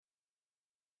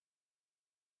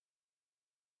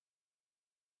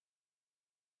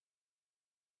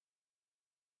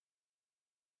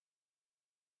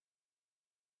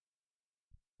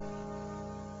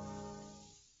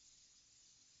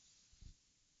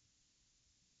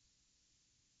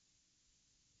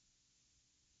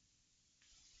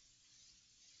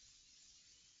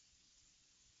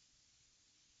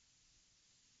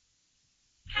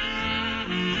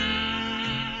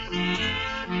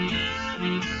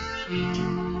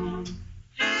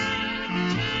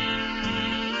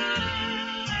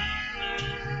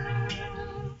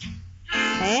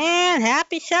And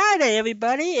happy Saturday,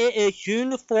 everybody. It is June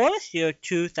the 4th, year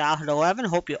 2011.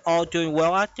 Hope you're all doing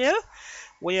well out there.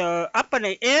 We are up in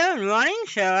the air and running,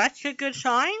 so that's a good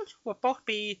sign. We're supposed to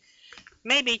be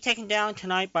maybe taken down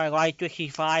tonight by Light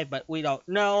 55, but we don't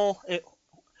know.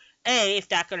 A, if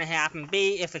that's going to happen.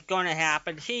 B, if it's going to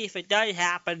happen. C, if it does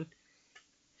happen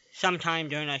sometime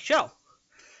during our show.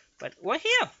 But we're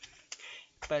here.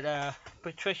 But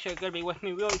Patricia is going to be with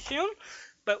me really soon.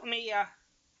 But let me grab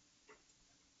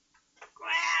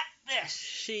this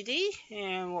CD,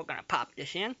 and we're going to pop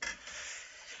this in.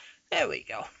 There we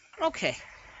go. Okay.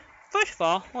 First of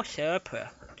all, we'll say a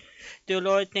prayer. Dear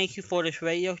Lord, thank you for this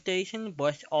radio station.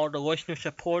 Bless all the listener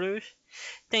supporters.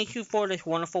 Thank you for this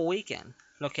wonderful weekend.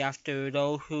 Look after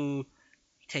those who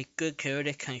take good care of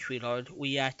the country, Lord.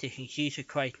 We ask this in Jesus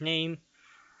Christ's name.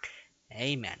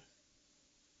 Amen.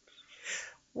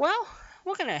 Well,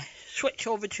 we're going to switch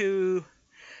over to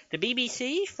the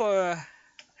BBC for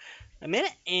a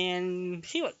minute and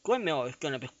see what Glenn Miller is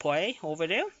going to play over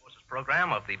there.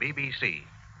 Program of the BBC.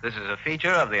 This is a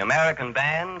feature of the American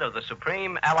Band of the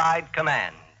Supreme Allied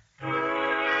Command.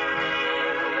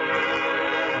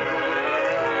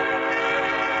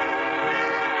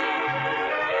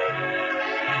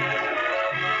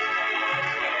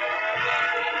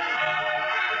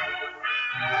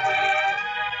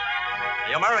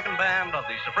 The American Band of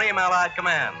the Supreme Allied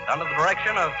Command, under the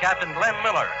direction of Captain Glenn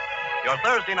Miller. Your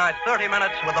Thursday night 30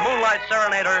 minutes with the Moonlight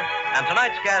Serenader and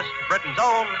tonight's guest, Britain's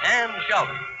own Ann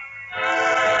Shelton.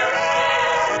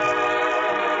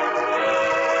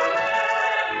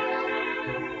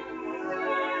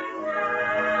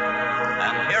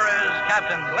 And here is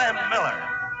Captain Glenn Miller.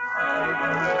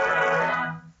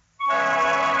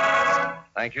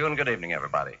 Thank you and good evening,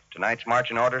 everybody. Tonight's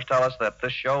marching orders tell us that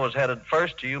this show is headed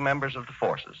first to you members of the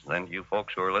forces, then to you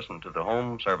folks who are listening to the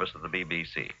home service of the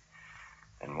BBC.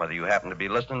 And whether you happen to be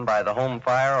listening by the home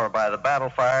fire or by the battle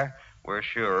fire, we're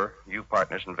sure you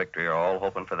partners in victory are all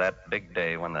hoping for that big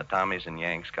day when the Tommies and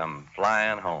Yanks come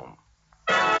flying home.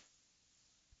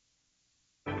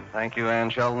 Thank you, Ann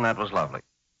Sheldon. That was lovely.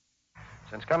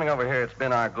 Since coming over here, it's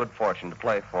been our good fortune to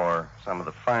play for some of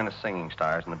the finest singing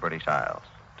stars in the British Isles.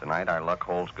 Tonight, our luck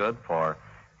holds good, for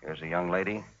here's a young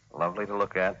lady, lovely to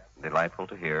look at, delightful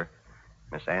to hear,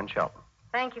 Miss Ann Shelton.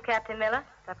 Thank you, Captain Miller.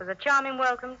 That was a charming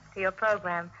welcome to your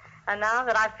program. And now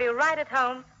that I feel right at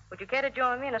home, would you care to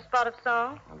join me in a spot of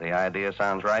song? The idea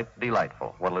sounds right.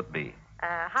 Delightful. What'll it be?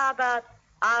 How about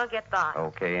I'll Get By?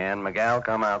 Okay, Ann McGall,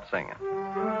 come out singing.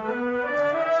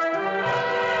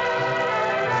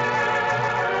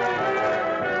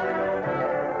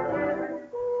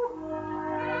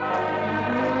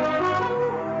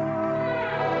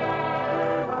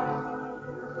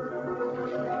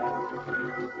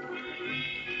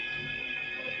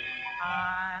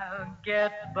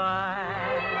 Get by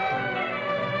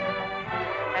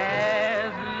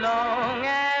as long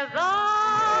as I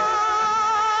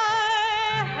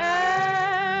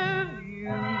have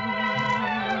you,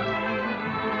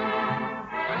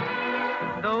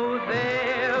 though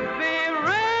there be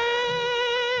rain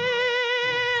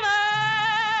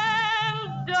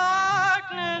and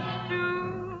darkness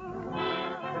too,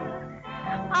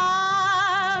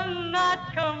 I'll not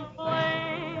complain.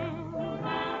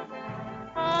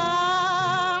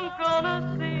 I'm gonna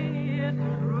see it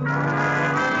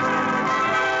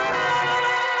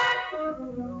through.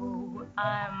 Though I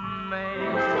may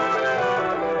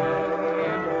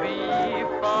be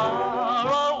far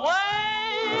away,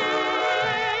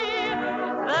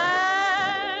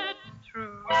 that's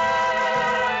true.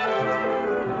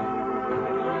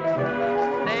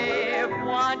 Save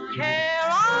what care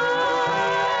I,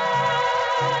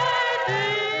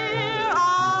 dear,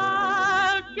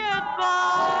 I'll get by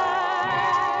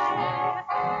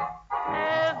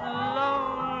as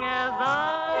long as I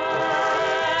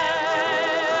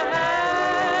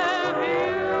have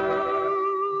you.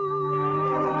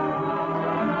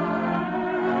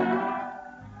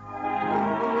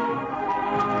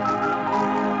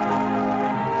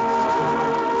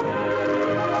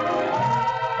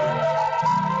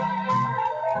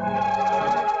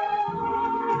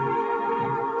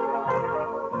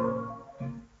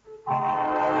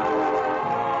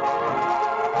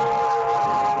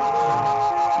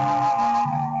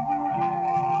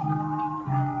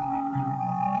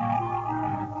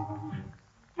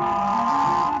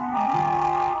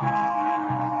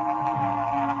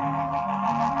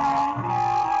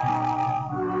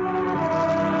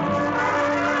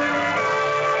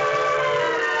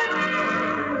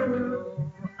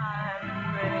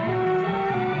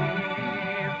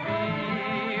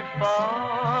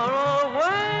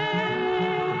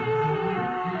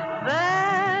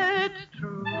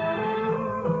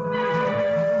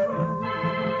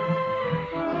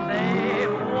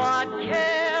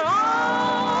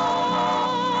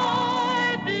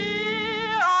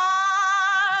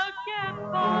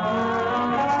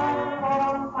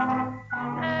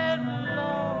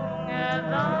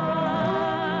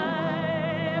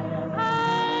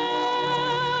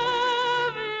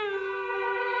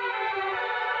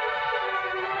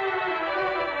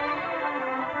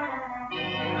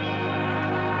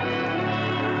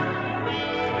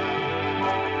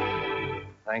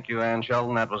 Thank you, Ann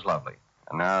Sheldon. That was lovely.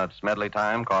 And now it's medley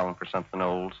time, calling for something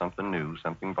old, something new,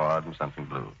 something broad, and something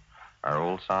blue. Our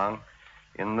old song,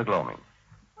 In the Gloaming.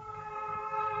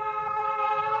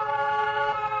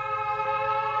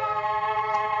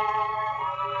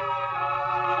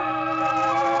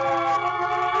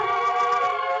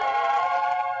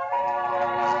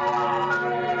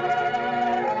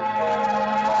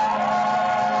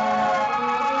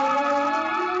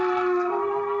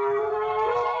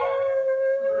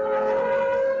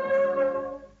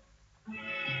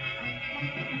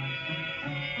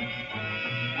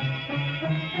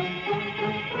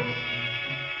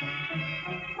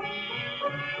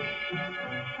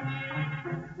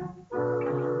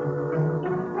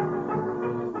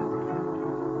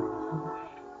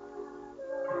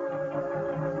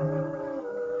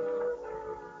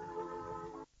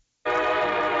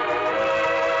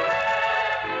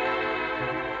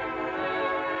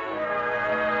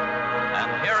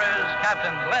 And here is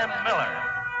Captain Glenn Miller.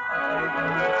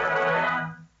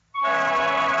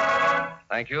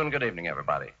 Thank you, and good evening,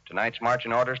 everybody. Tonight's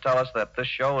marching orders tell us that this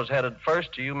show is headed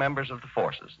first to you members of the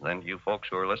forces, then to you folks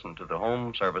who are listening to the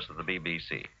home service of the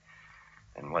BBC.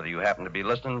 And whether you happen to be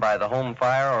listening by the home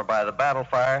fire or by the battle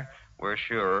fire, we're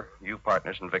sure you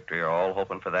partners in victory are all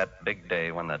hoping for that big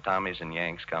day when the Tommies and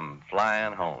Yanks come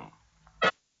flying home.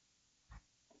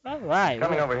 All right.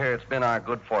 Coming well, over here, it's been our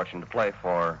good fortune to play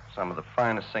for some of the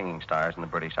finest singing stars in the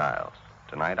British Isles.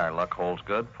 Tonight, our luck holds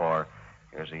good, for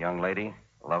here's a young lady,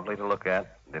 lovely to look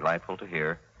at, delightful to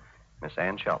hear, Miss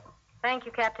Ann Shelton. Thank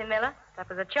you, Captain Miller. That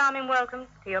was a charming welcome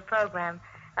to your program.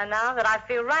 And now that I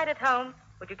feel right at home,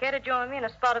 would you care to join me in a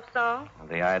spot of song?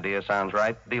 The idea sounds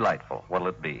right, delightful. What'll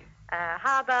it be?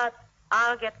 How about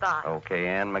I'll Get By? Okay,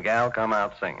 Ann McGall, come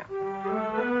out singing.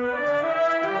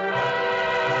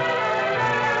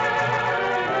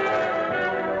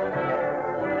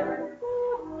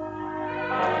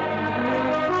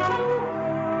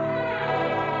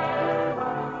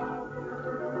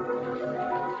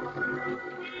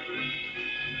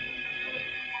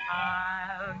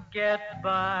 I'll get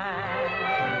by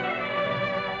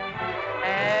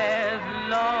as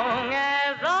long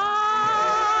as I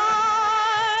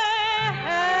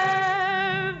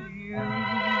have you.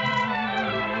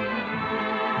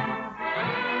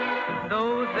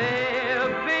 Though there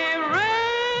be rain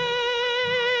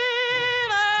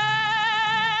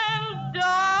and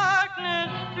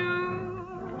darkness too,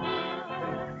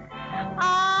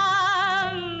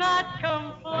 I'll not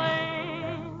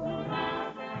complain.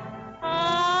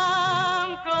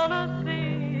 I'm gonna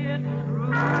see it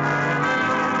through.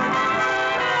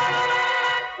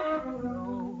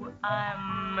 Though I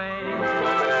may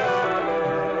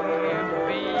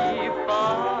be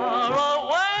far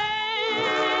away,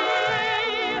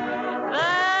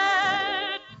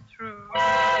 that's true.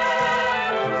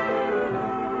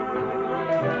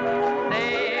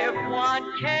 Save what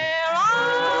care I,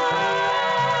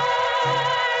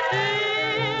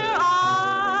 dear,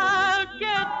 I'll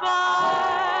get by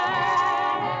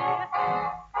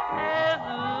as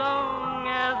long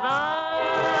as I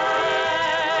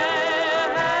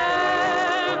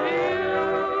have you.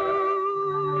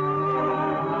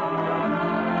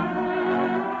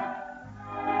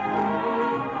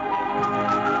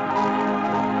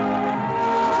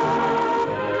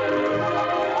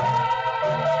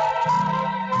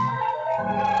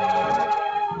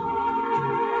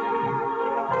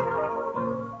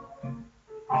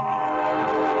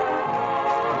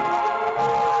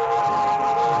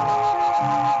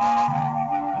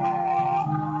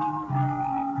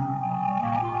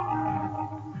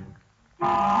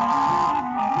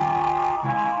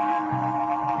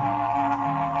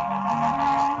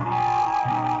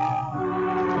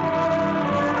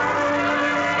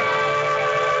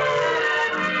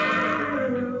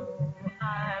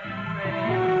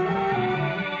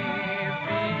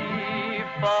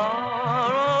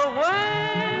 Far away,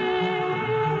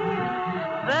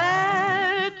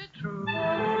 that's true.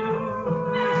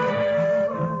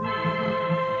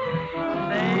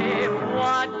 Save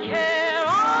what care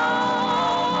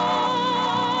I,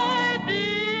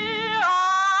 dear,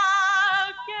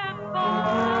 I'll get by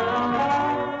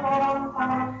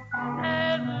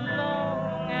as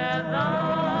long as I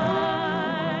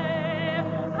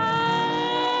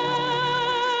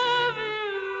have you.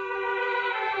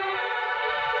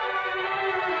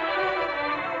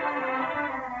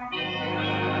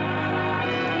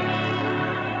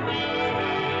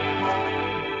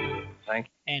 Thank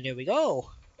you. and there we go.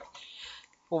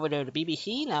 Over there to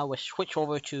BBC. Now we'll switch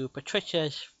over to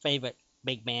Patricia's favorite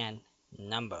big band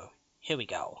number. Here we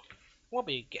go. We'll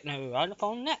be getting her on the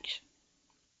phone next.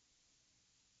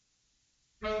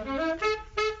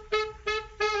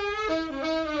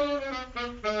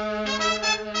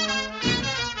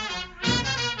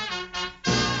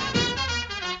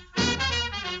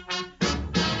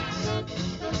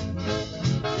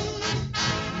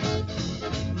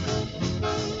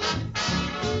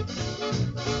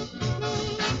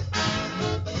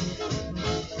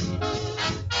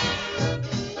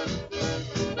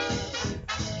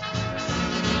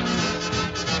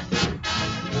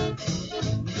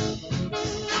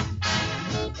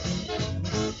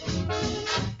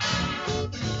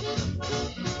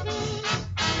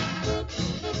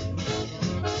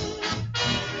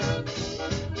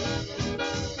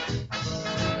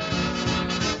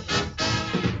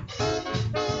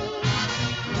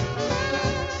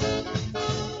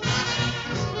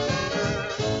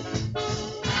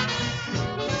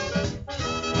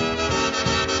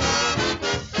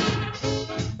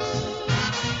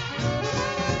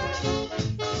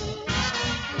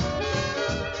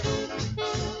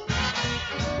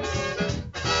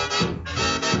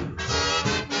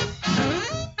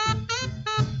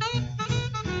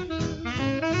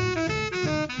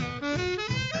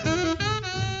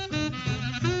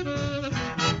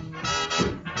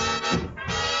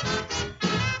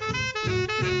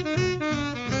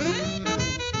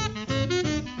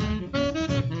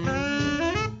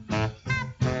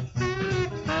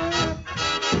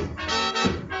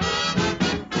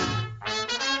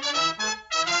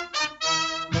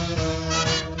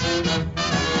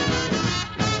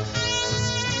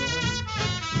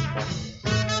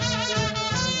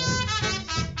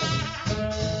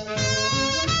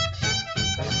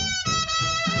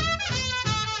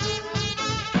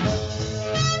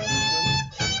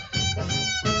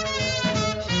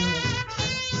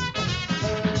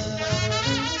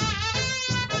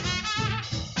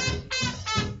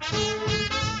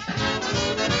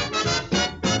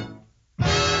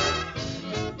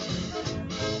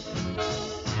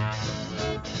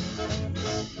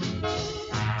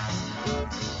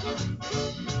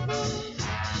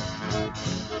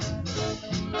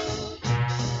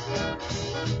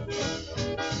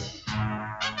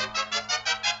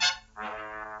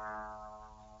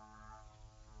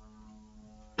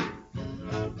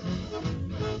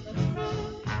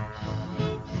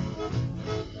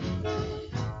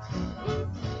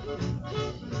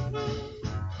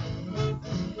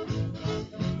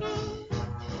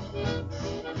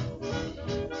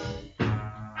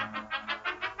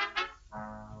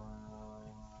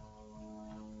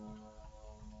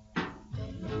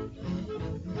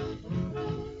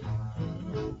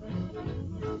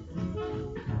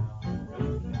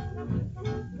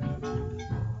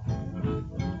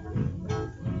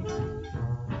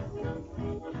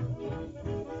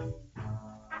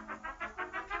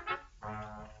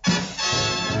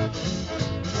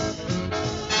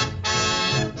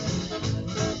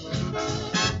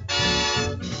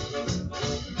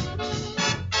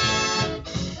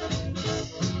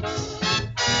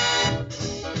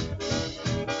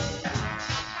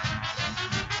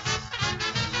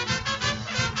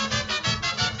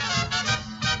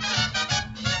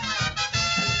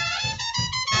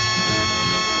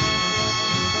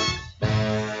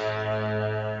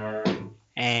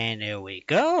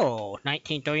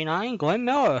 1939, Glenn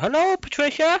Miller. Hello,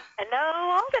 Patricia.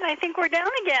 Hello, Alden. I think we're down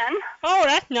again. Oh,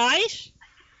 that's nice.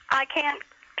 I can't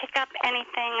pick up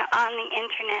anything on the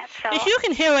internet, so... If you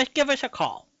can hear us, give us a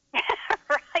call.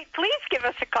 Right, please give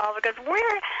us a call, because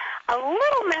we're a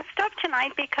little messed up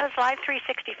tonight because Live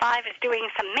 365 is doing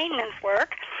some maintenance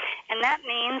work, and that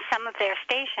means some of their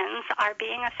stations are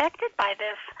being affected by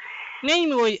this.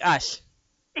 Namely us.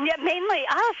 Yeah, mainly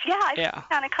us, yeah. Yeah.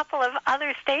 On a couple of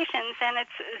other stations, and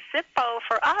it's Zippo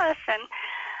for us, and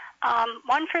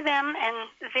 1 for them and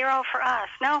 0 for us.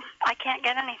 No, I can't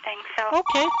get anything, so...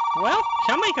 Okay, well,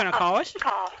 somebody's going to call us.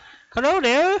 Call. Hello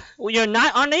there. Well, you're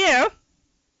not on the air.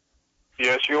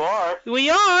 Yes, you are. We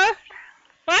are.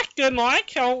 That's good, Mark.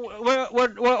 So we're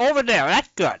over there. That's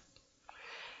good.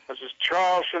 This is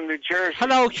Charles from New Jersey.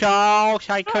 Hello, Charles.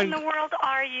 What in the world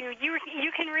are you? You're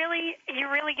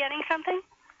really getting something?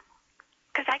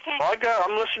 Because I can't... Well,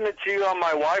 I'm listening to you on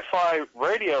my Wi-Fi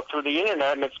radio through the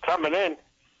internet, and it's coming in.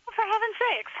 Well, for heaven's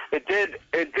sakes. It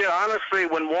did. Honestly,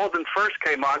 when Walden first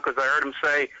came on, because I heard him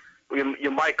say,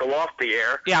 you might go off the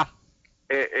air. Yeah.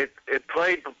 It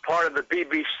played part of the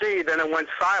BBC, then it went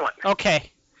silent.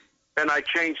 Okay. Then I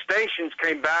changed stations,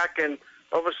 came back, and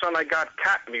all of a sudden I got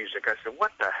cat music. I said,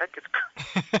 what the heck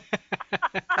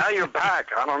is... Now you're back.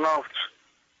 I don't know.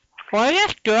 Well,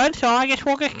 that's good. So I guess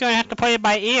we're just going to have to play it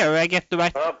by ear, I guess, the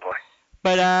rest. Oh, boy.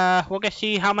 But we're going to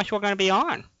see how much we're going to be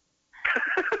on.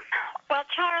 Well,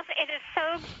 Charles, it is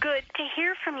so good to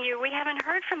hear from you. We haven't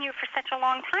heard from you for such a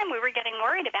long time. We were getting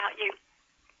worried about you.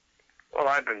 Well,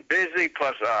 I've been busy.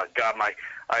 Plus, God,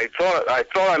 I thought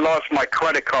I lost my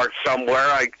credit card somewhere.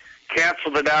 I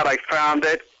canceled it out. I found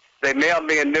it. They mailed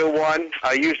me a new one.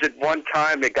 I used it one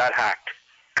time. It got hacked.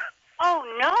 Oh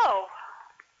no!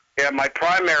 Yeah, my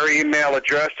primary email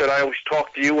address that I always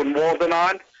talk to you and Walden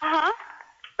on.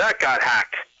 That got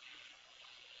hacked.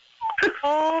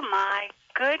 Oh my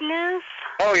goodness!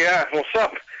 Oh yeah. Well,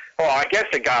 I guess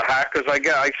it got hacked because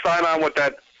I sign on with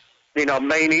that,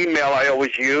 main email I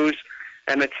always use.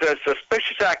 And it says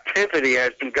suspicious activity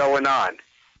has been going on.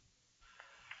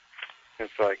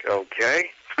 It's like, okay.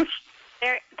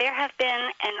 There have been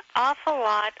an awful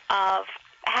lot of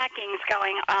hackings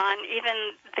going on. Even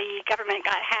the government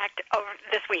got hacked over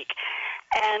this week.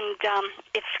 And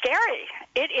it's scary.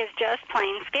 It is just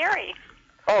plain scary.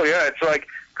 Oh, yeah. It's like,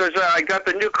 because I got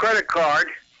the new credit card,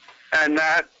 and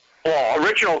the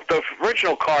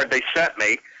original card they sent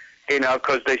me,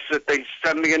 because they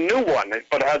sent me a new one,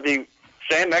 but it had the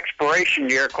same expiration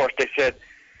year. Of course, they said,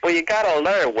 well, you got a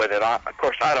letter with it. Of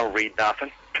course, I don't read nothing.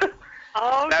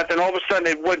 Oh. Then all of a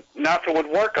sudden, nothing would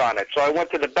work on it. So I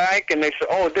went to the bank, and they said,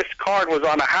 oh, this card was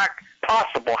on a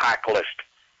possible hack list.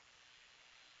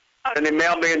 Okay. And they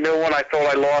mailed me a new one. I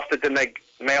thought I lost it. Then they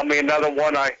mailed me another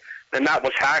one. Then that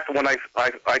was hacked. When I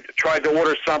tried to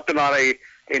order something on I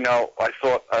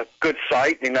thought a good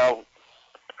site,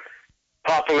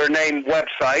 popular name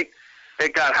website,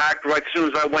 it got hacked right as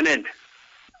soon as I went in.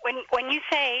 When you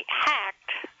say hacked,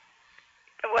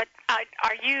 what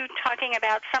are you talking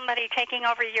about? Somebody taking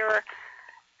over your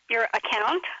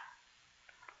account?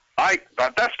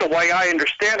 That's the way I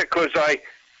understand it, because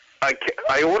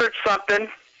I ordered something,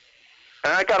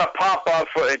 and I got a pop up.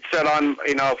 It said on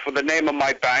for the name of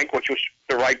my bank, which was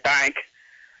the right bank.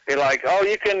 They're like, oh,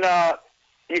 you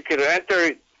could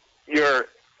enter your,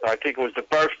 I think it was the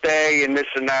birthday and this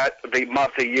and that, the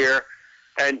month, the year,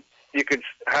 and you could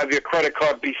have your credit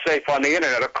card be safe on the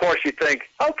internet. Of course, you think,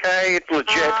 okay, it's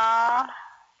legit. Oh,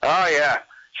 yeah.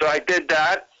 So I did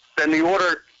that. Then the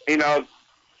order, then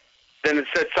it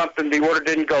said something, the order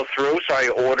didn't go through, so I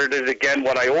ordered it again,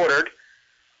 what I ordered.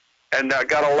 And I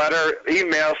got a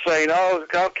email saying, oh,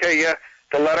 okay, yeah,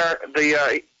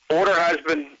 the order has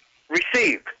been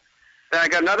received. Then I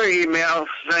got another email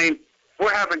saying,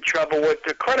 we're having trouble with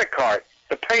the credit card,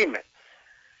 the payment.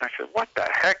 I said, what the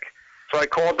heck? So I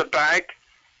called the bank,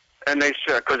 and they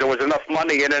said, because there was enough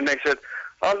money in it, and they said,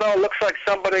 oh, no, looks like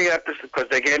somebody at this, because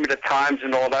they gave me the times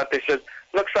and all that, they said,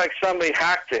 looks like somebody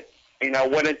hacked it,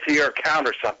 went into your account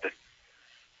or something.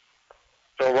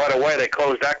 So right away, they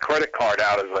closed that credit card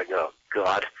out. I was like, oh,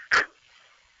 God. So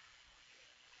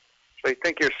you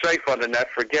think you're safe on the net,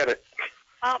 forget it.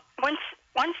 Well,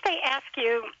 once they ask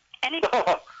you anything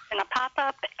in a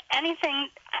pop-up, anything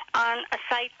on a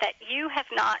site that you have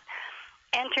not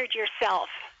entered yourself,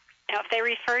 if they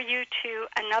refer you to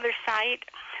another site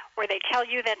where they tell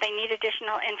you that they need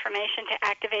additional information to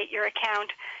activate your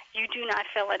account, you do not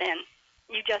fill it in.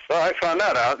 You just... Well, I found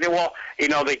that out. Well,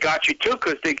 they got you too,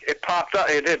 because it popped up.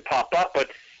 It did pop up,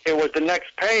 but it was the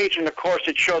next page, and of course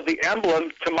it showed the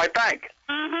emblem to my bank.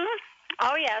 Mm-hmm.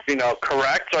 Oh, yes.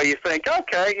 Correct? So you think,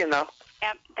 okay,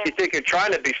 Yep. You think you're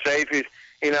trying to be safe.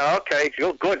 You know, okay,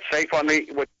 feel good, safe on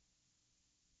the...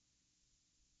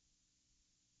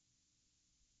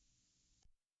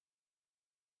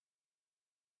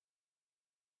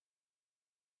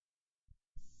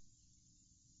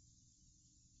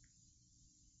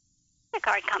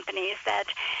 card companies that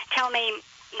tell me,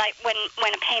 like, when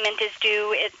a payment is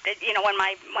due, when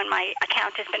my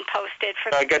account has been posted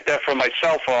for. I get that from my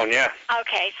cell phone, yeah.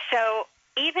 Okay, so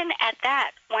even at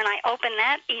that, when I open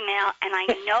that email and I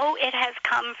know it has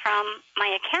come from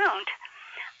my account,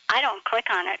 I don't click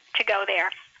on it to go there.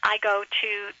 I go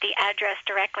to the address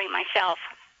directly myself.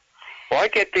 Well, I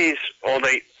get these,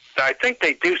 I think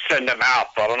they do send them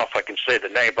out, but I don't know if I can say the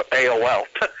name, but AOL.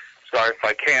 Sorry if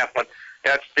I can't, but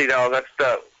that's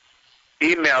the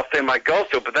email thing I go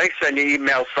through, but they send you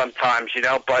emails sometimes,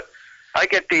 but I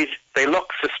get these, they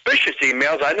look suspicious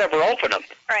emails, I never open them.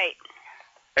 Right.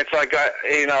 It's like,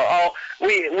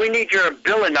 we need your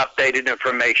billing updated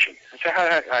information.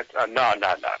 I say, no.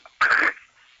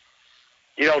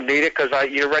 You don't need it because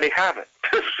you already have it.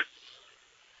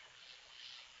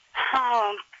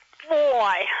 Oh,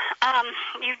 boy.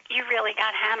 You really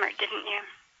got hammered, didn't you?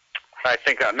 I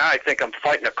think I'm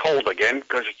fighting a cold again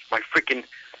because my freaking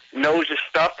nose is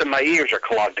stuffed and my ears are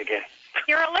clogged again.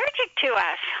 You're allergic to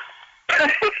us.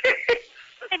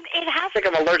 It has. I think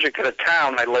I'm allergic to the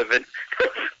town I live in.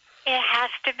 It has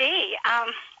to be.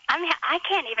 I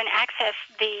can't even access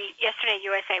the Yesterday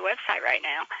USA website right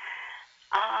now.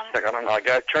 I don't know. I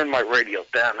got to turn my radio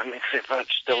down. Let me see if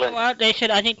it's still in. Well, they said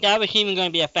I think that was even going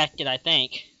to be affected. I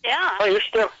think. Yeah. Oh,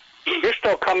 you're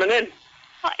still coming in.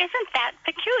 Well, isn't that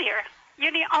peculiar?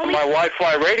 You're the only my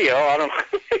Wi-Fi radio. I don't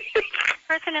know.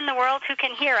 person in the world who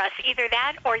can hear us. Either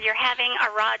that, or you're having a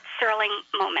Rod Serling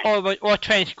moment. Or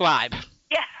transcribe.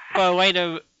 Yeah. For a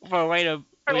later later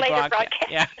broadcast.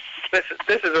 Yeah.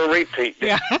 This is a repeat.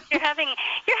 Yeah. You're having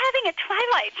a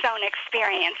Twilight Zone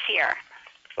experience here.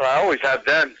 Well, I always have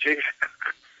them. Jeez.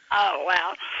 Oh,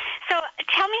 wow. So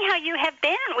tell me how you have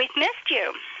been. We've missed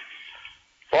you.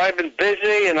 Well, I've been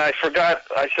busy, and I forgot.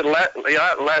 I said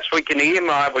last week in the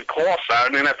email I would call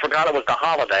Saturday, and I forgot it was the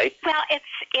holiday. Well,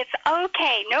 it's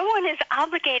okay. No one is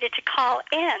obligated to call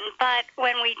in, but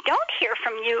when we don't hear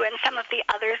from you and some of the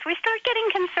others, we start getting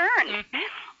concerned. Mm-hmm.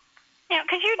 You know,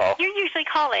 because you usually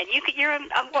call in. You're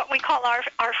what we call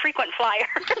our frequent flyer.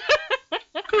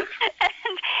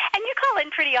 and you call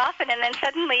in pretty often, and then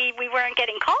suddenly we weren't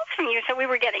getting calls from you, so we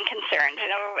were getting concerned. You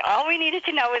know, all we needed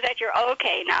to know is that you're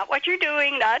okay, not what you're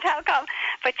doing, not how come,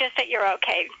 but just that you're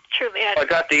okay. Truly. I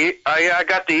got the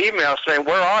email saying,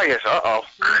 "Where are you?" Uh-oh.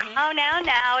 Mm-hmm. Oh,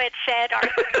 now it said, "Are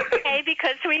you okay?"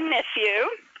 Because we miss you,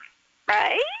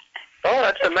 right? Oh,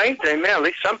 that's the main thing, man. At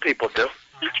least some people do.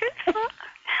 Be truthful.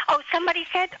 Oh, somebody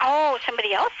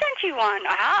else sent you one.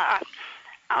 Ah.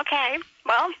 Okay.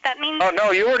 Well, that means. Oh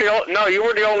no, you were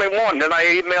the only one. Then I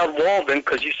emailed Walden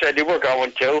because you said you were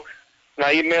going to. And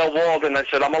I emailed Walden. I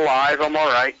said I'm alive. I'm all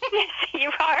right. Yes,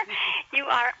 you are. You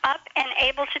are up and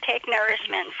able to take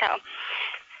nourishment. So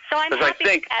I'm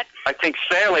happy that. I think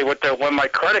sadly when my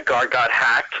credit card got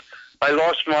hacked, I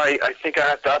lost my. I think I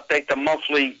have to update the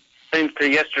monthly thing to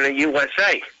Yesterday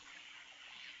USA.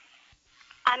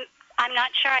 I'm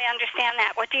not sure I understand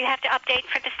that. What do you have to update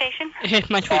for the station?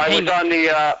 I was on the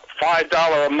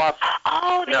 $5 a month.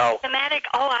 Oh, the automatic.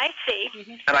 Oh, I see.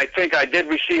 Mm-hmm. And I think I did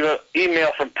receive an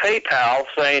email from PayPal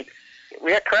saying,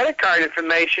 your credit card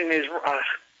information is...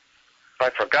 I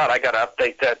forgot. I got to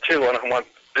update that, too. I don't want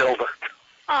Bill to...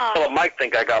 Oh. Well, it might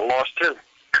think I got lost, too.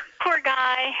 Poor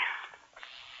guy.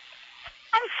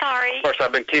 I'm sorry. Of course,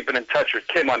 I've been keeping in touch with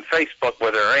Kim on Facebook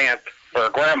with her aunt, or her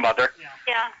grandmother.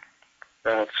 Yeah.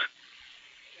 That's...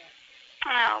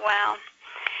 Oh, wow.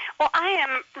 Well, I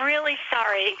am really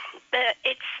sorry.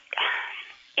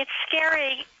 It's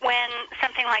scary when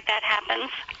something like that happens.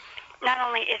 Not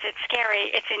only is it scary,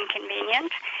 it's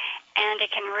inconvenient, and it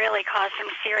can really cause some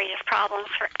serious problems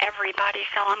for everybody.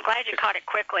 So I'm glad you caught it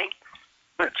quickly.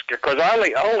 That's good, because I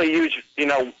only use,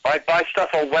 I buy stuff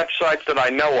on websites that I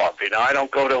know of. I don't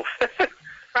go to...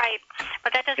 Right.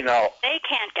 But that doesn't they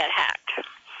can't get hacked.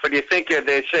 But you think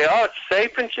they say, oh, it's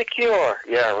safe and secure.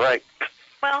 Yeah, right.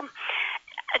 Well,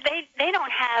 they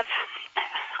don't have,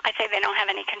 I say they don't have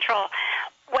any control.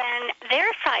 When their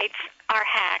sites are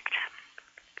hacked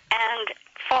and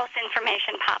false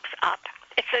information pops up,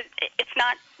 it's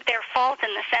not their fault in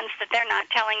the sense that they're not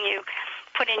telling you,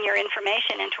 put in your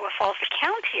information into a false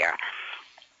account here.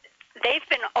 They've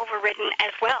been overridden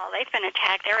as well. They've been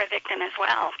attacked. They're a victim as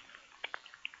well.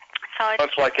 So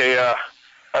that's like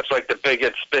the big.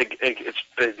 It's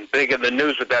been big in the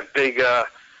news with that big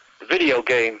video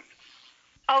game.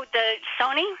 Oh, the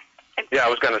Sony? Yeah, I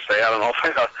was going to say, I don't know if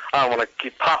I don't want to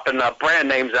keep popping brand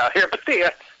names out here, but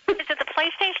Is it the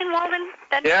PlayStation, Walden?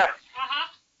 yeah.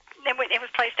 It was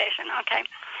PlayStation, okay.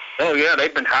 Oh, yeah,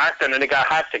 they've been hacked, and then they got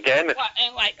hacked again. Well,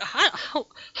 and like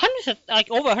hundreds of, like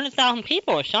over 100,000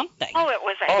 people or something. Oh, it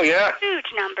was a huge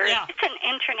number. Yeah. It's an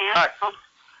international.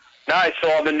 Now I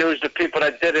saw on the news the people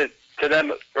that did it to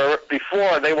them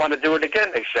before, they want to do it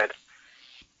again, they said.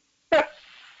 Well,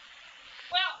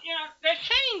 they're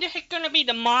saying this is going to be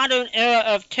the modern era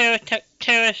of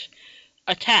terrorist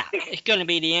attack. It's going to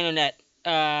be the internet.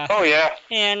 Oh, yeah.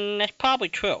 And that's probably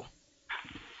true.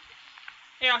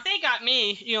 If they got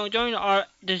me, during our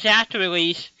disaster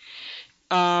release,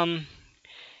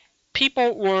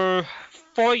 people were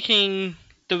forging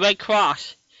the Red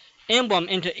Cross emblem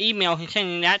into emails and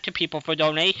sending that to people for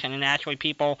donation, and actually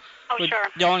people were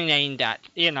donating that,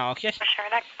 just... Sure,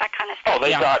 that kind of stuff.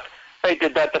 Oh, they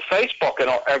did that to Facebook and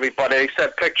everybody. They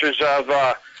sent pictures of,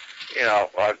 I'll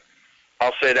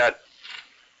say that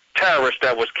terrorist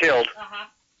that was killed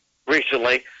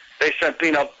recently. They sent,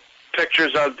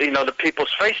 pictures of, the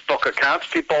people's Facebook accounts.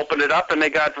 People opened it up and they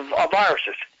got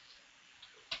viruses.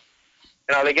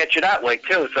 They get you that way,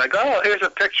 too. It's like, oh, here's a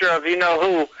picture of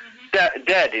who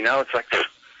dead, It's like... Yeah.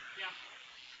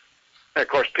 And, of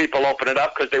course, people open it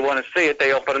up because they want to see it.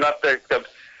 They open it up, they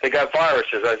got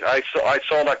viruses. I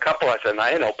saw that couple. I said,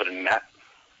 I ain't opening that.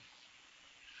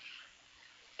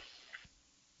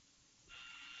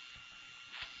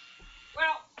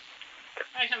 Well,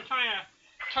 as I'm trying to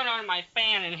turn on my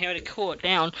fan in here to cool it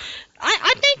down,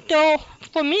 I think, though,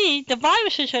 for me, the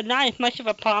viruses are not as much of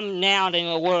a problem now than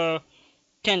they were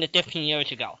 10 to 15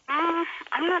 years ago.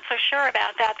 I'm not so sure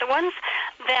about that. The ones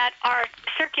that are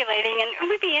circulating, and it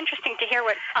would be interesting to hear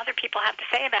what other people have to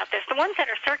say about this, the ones that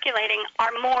are circulating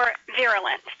are more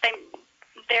virulent.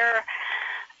 They're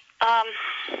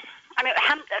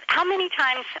how many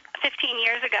times 15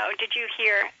 years ago did you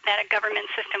hear that a government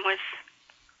system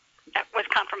was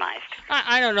compromised?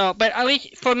 I don't know, but at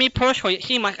least for me personally, it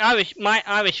seemed like I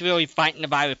was really fighting the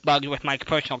virus bugs with my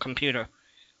personal computer, at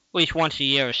least once a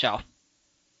year or so.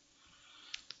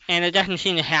 And it doesn't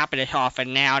seem to happen as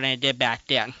often now than it did back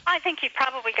then. I think you've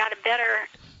probably got a better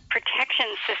protection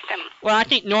system. Well, I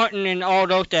think Norton and all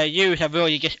those that I use have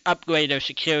really just upgraded their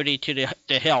security to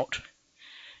the hilt.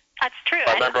 That's true.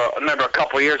 I remember a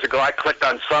couple of years ago, I clicked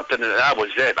on something and that was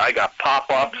it. I got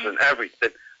pop-ups and everything.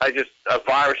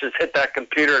 Viruses hit that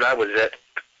computer and that was it.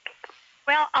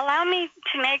 Well, allow me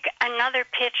to make another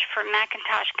pitch for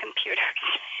Macintosh computers.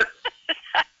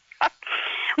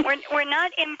 We're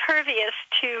not impervious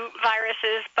to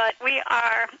viruses, but we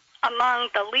are among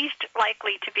the least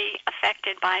likely to be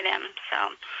affected by them. So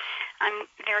I'm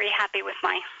very happy with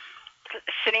my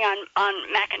sitting on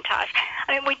Macintosh.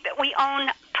 I mean, we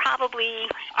own probably,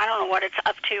 I don't know what it's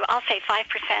up to, I'll say 5%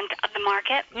 of the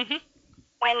market. Mm-hmm.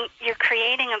 When you're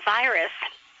creating a virus,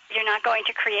 you're not going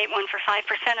to create one for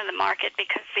 5% of the market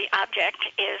because the object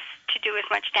is to do as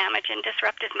much damage and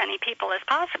disrupt as many people as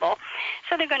possible.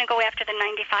 So they're going to go after the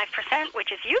 95%,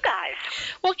 which is you guys.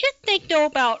 Well, just think, though,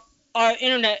 about our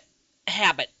internet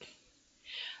habit.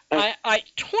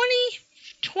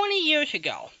 20 years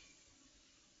ago,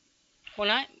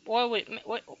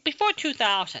 before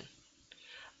 2000,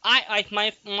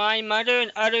 my mother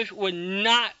and others would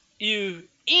not use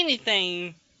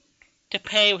anything to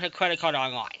pay with a credit card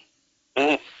online.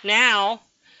 Now,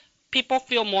 people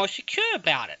feel more secure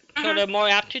about it, so they're more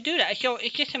apt to do that. So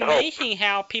it's just amazing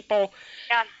how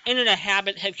internet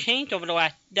habits have changed over the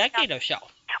last decade or so.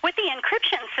 With the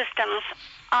encryption systems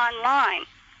online,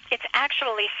 it's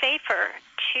actually safer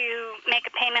to make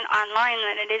a payment online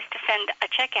than it is to send a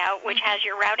check out, which has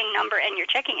your routing number and your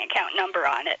checking account number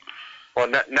on it. Well,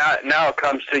 now it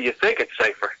comes to you think it's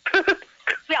safer.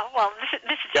 Yeah, well,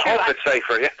 this is true. I hope it's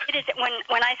safer, yeah. It is,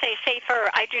 when I say safer,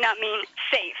 I do not mean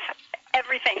safe.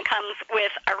 Everything comes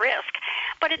with a risk.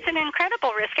 But it's an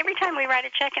incredible risk. Every time we write a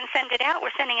check and send it out,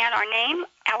 we're sending out our name,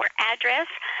 our address,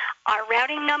 our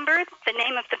routing number, the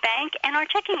name of the bank, and our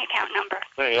checking account number.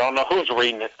 You don't know who's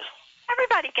reading it.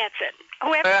 Everybody gets it.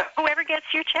 Whoever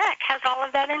gets your check has all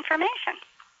of that information.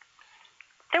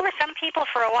 There were some people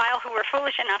for a while who were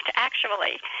foolish enough to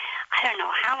actually, I don't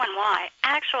know how and why,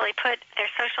 actually put their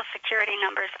social security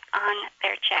numbers on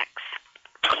their checks.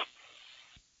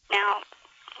 Now,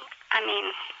 I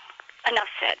mean, enough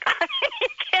said. You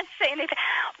can't say anything.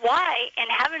 Why, in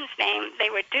heaven's name, they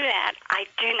would do that, I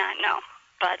do not know.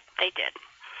 But they did.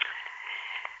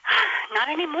 Not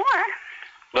anymore.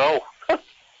 No.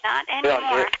 Not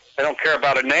anymore. They don't care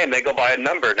about a name. They go by a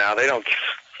number now. They don't.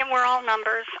 And we're all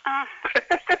numbers.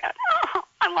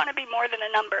 I want to be more than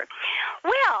a number.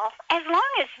 Well, as long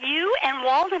as you and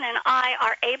Walden and I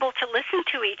are able to listen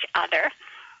to each other,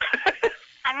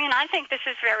 I mean, I think this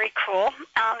is very cool.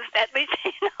 At least,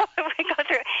 if we go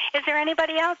through. Is there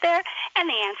anybody out there? And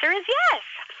the answer is yes.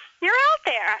 You're out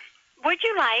there. Would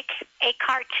you like a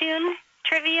cartoon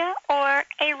trivia or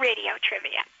a radio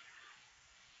trivia?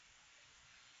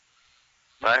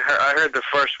 I heard the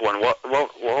first one. What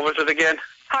was it again?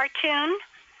 Cartoon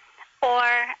or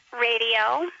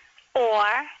radio or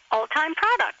old-time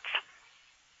products?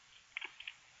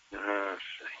 Let's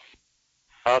see.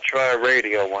 I'll try a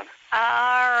radio one.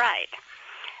 All right.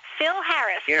 Phil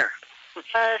Harris Here.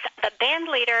 was the band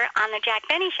leader on the Jack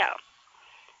Benny Show.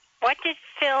 What did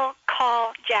Phil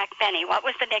call Jack Benny? What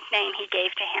was the nickname he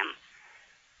gave to him?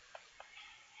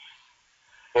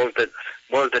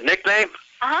 What was the nickname?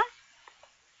 Uh-huh.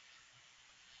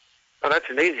 Oh, that's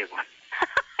an easy one.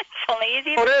 It's only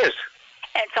easy. Oh, it is.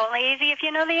 It's only easy if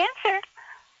you know the answer.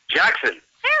 Jackson.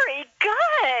 Very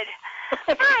good.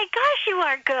 My gosh, you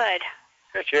are good.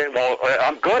 Well,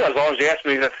 I'm good as long as you ask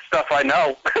me the stuff I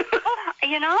know. Well,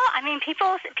 you know, I mean,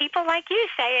 people like you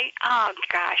say, "Oh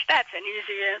gosh, that's an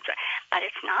easy answer," but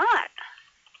it's not.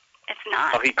 It's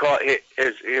not. Oh,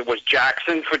 it was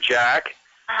Jackson for Jack.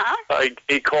 Uh-huh.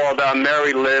 He called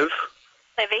Mary Liv.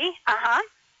 Livy. Uh-huh.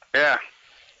 Yeah.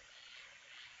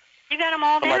 You got them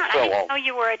all down. I didn't know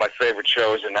you were. My favorite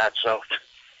shows and that, so.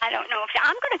 I don't know if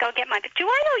I'm going to go get my. Do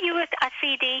I owe you a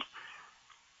CD?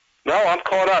 No, I'm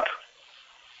caught up.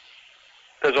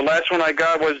 Because the last one I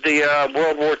got was the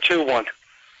World War II one.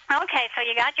 Okay, so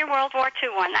you got your World War II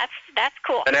one. That's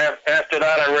cool. And after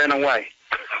that, I ran away.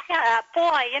 Yeah,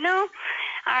 boy, you know.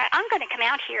 All right, I'm going to come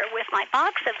out here with my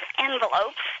box of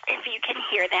envelopes, if you can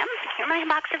hear them. Hear my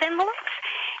box of envelopes?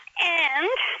 And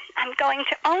I'm going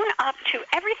to own up to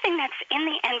everything that's in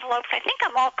the envelopes. I think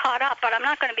I'm all caught up, but I'm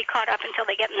not going to be caught up until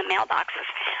they get in the mailboxes.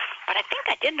 But I think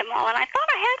I did them all, and I thought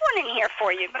I had one in here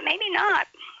for you, but maybe not.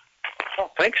 I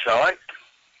don't think so.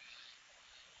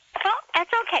 Well,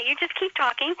 that's okay. You just keep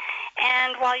talking,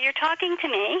 and while you're talking to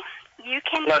me, you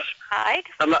can decide.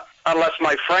 Unless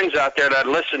my friends out there that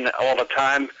listen all the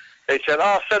time, they said,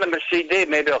 "Oh, send them a CD.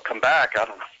 Maybe they'll come back." I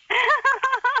don't know.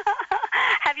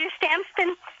 Have your stamps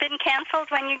been canceled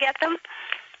when you get them?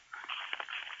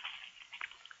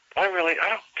 I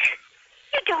don't.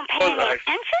 You don't pay any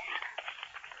attention?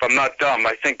 I'm not dumb.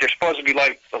 I think there's supposed to be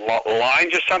like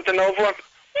lines or something over them.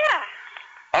 Yeah.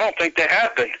 I don't think they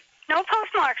have been. No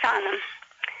postmarks on them.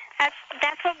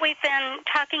 That's what we've been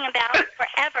talking about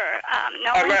forever.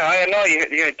 I know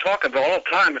you talk about it all the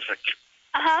time. It's like.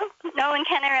 Nolan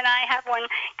Kenner and I have one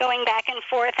going back and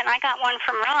forth, and I got one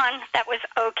from Ron that was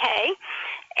okay.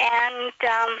 And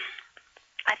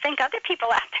I think other people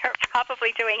out there are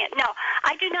probably doing it. No,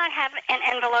 I do not have an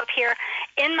envelope here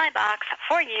in my box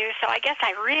for you, so I guess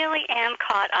I really am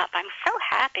caught up. I'm so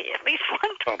happy. At least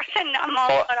one person I'm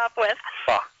all caught up with.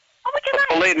 What would you like?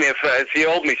 Believe me, if you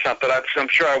owed me something, I'm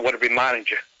sure I would have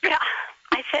reminded you. Yeah,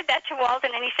 I said that to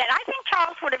Walden, and he said, I think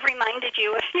Charles would have reminded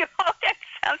you if you owed him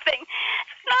something.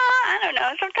 No, I don't know.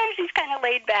 Sometimes he's kind of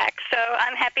laid back, so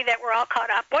I'm happy that we're all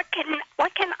caught up. What can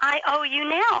I owe you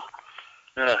now?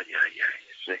 Yeah, you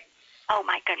see. Oh,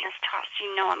 my goodness, Charles,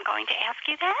 you know I'm going to ask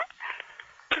you that?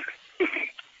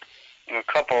 A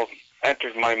couple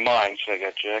entered my mind, so I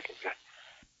got Jack, I got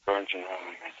Burns, and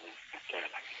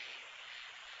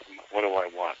what do I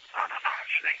want? I don't know.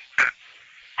 See.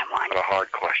 I want. What a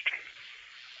hard question.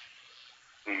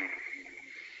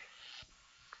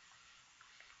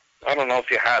 I don't know if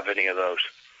you have any of those.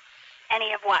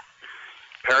 Any of what?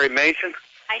 Perry Mason?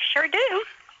 I sure do.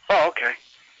 Oh, okay.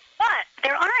 But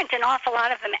there aren't an awful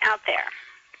lot of them out there.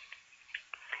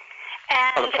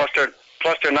 And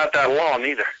plus they're not that long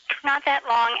either. Not that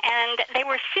long, and they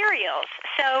were serials.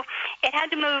 So it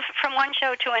had to move from one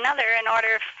show to another in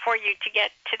order for you to get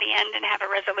to the end and have a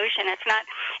resolution.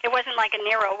 It wasn't like a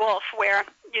Nero Wolf where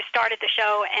you started the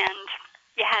show and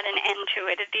you had an end to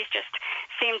it. These just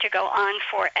seem to go on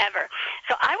forever.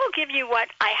 So I will give you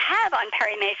what I have on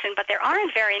Perry Mason, but there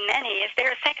aren't very many. Is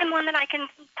there a second one that I can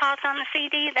toss on the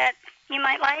CD that you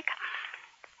might like?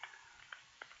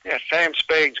 Yeah, Sam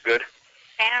Spade's good.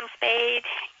 Sam Spade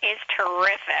is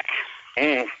terrific.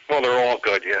 Well, they're all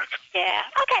good, yes. Yeah.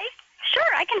 Okay.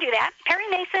 Sure, I can do that. Perry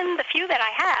Mason, the few that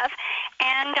I have,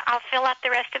 and I'll fill up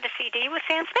the rest of the CD with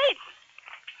Sam Spade.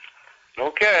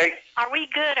 Okay. Are we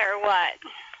good or what?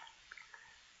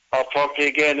 I'll talk to you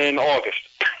again in August.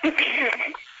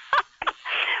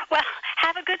 Well,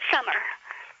 have a good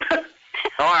summer.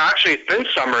 Oh, actually, it's been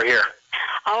summer here.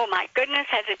 Oh, my goodness,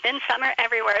 has it been summer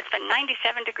everywhere? It's been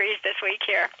 97 degrees this week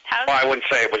here. Well, I wouldn't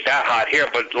say it was that hot here,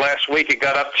 but last week it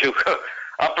got up to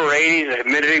upper 80s. The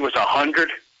humidity was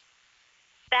 100.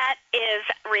 That is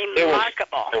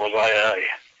remarkable. It was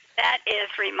That is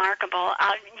remarkable.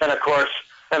 And of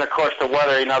course, the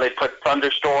weather. You know, they put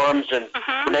thunderstorms and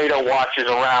tornado watches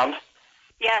around.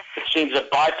 Yes. It seems to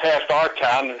bypass our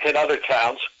town and hit other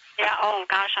towns. Yeah. Oh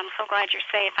gosh, I'm so glad you're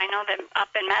safe. I know that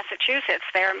up in Massachusetts,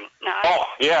 they're oh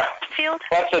yeah. Field.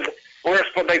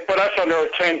 They put us under a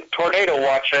tornado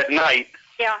watch at night.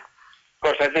 Yeah. Of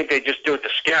course, I think they just do it to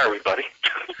scare everybody.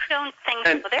 I don't think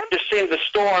And so. They're just seeing the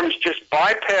storms just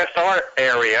bypassed our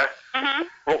area,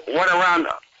 went around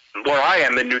where I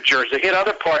am in New Jersey, hit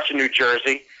other parts of New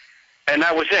Jersey, and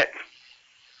that was it.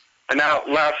 And now,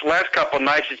 last couple of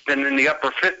nights, it's been in the upper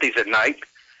 50s at night.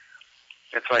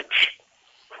 It's like,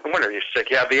 no wonder you're sick.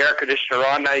 You have the air conditioner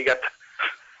on, now you got...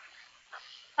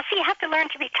 Well, see, you have to learn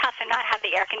to be tough and not have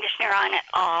the air conditioner on at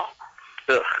all.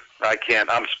 Ugh, I can't.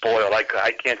 I'm spoiled. I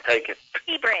can't take it.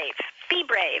 Be brave. Be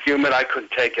brave. Humid, I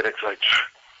couldn't take it. It's like...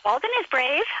 Walden is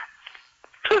brave.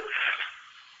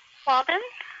 Walden?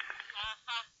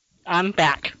 I'm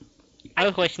back. I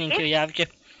was listening to you. I was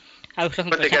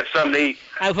looking But for they got something to eat.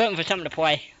 I was looking for something to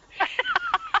play.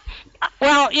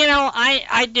 Well, you know,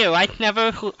 I do. I've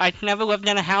never lived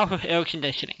in a house with air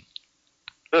conditioning.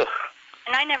 Ugh.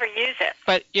 And I never use it.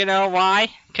 But you know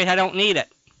why? Because I don't need it.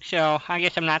 So I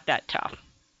guess I'm not that tough.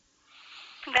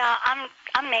 Well,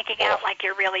 I'm making out like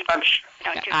you're really.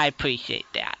 I appreciate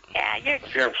that. Yeah, you're.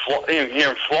 Here in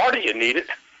Florida, you need it.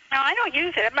 No, I don't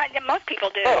use it. Most people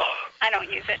do. Oh. I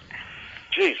don't use it.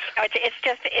 Jeez. No, it's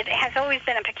just it has always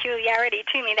been a peculiarity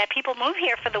to me that people move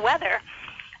here for the weather,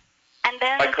 and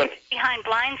then behind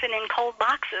blinds and in cold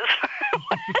boxes.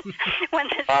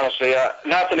 Honestly,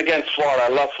 nothing against Florida. I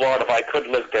love Florida. If I could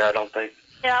live there, I don't think.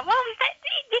 Yeah, well,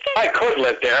 you can. I could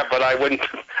live there, but I wouldn't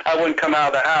come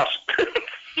out of the house.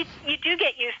 You do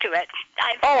get used to it.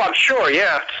 I'm sure,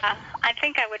 yeah. I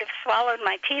think I would have swallowed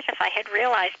my teeth if I had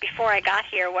realized before I got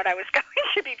here what I was going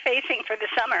to be facing for the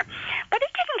summer. But it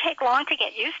didn't take long to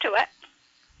get used to it.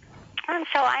 And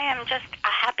so I am just a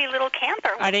happy little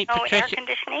camper with no air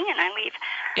conditioning, and I leave.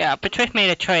 Yeah, Patricia made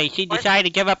a trade. She decided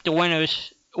to give up the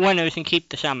winters and keep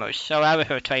the summers. So that was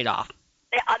her trade-off.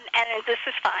 And this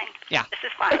is fine. Yeah. This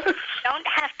is fine. Don't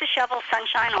have to shovel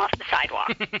sunshine off the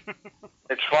sidewalk.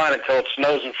 It's fine until it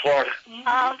snows in Florida.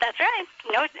 Oh, that's right.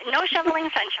 No shoveling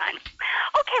sunshine.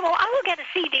 Okay, well, I will get a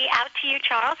CD out to you,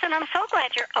 Charles, and I'm so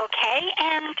glad you're okay,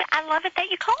 and I love it that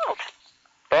you called.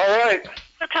 All right.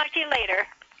 We'll talk to you later.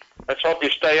 Let's hope you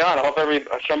stay on. I hope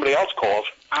somebody else calls.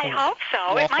 I hope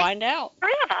so. We'll find out.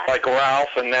 Three of us. Like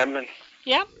Ralph and them. And...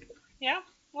 Yeah.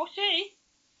 We'll see.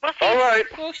 We'll see. All right.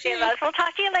 We'll see. We'll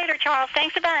talk to you later, Charles.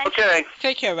 Thanks a bunch. Okay.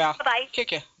 Take care, Ralph. Bye-bye. Take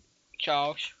care,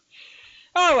 Charles.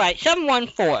 All right,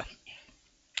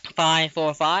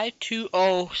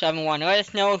 714-545-2071. Let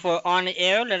us know if we're on the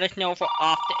air. Let us know if we're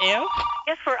off the air.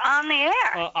 Yes, we're on the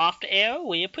air. Or off the air.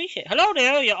 We appreciate it. Hello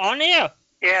there. You're on the air.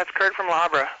 Yeah, it's Kurt from La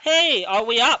Habra. Hey, are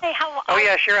we up? Hey, how? Oh,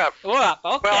 yes, you're up. We're up.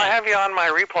 Okay. Well, I have you on my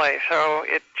replay, so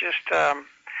it just, I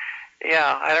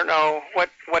don't know what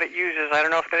it uses. I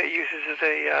don't know if it uses as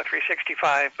a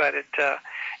 365, but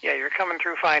you're coming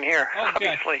through fine here,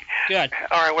 obviously. Good.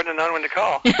 Or I wouldn't have known when to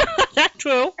call. That's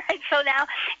true. Right, so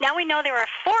now we know there are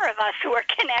four of us who are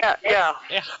connected. Yeah.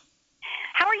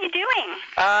 How are you doing?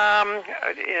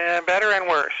 Better and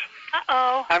worse.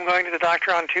 Uh-oh. I'm going to the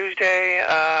doctor on Tuesday.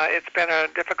 It's been a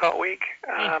difficult week.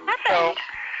 Happened?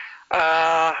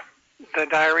 The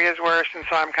diarrhea is worse, and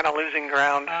so I'm kind of losing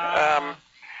ground. I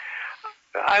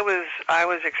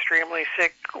was extremely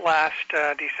sick last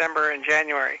December and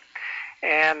January,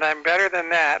 and I'm better than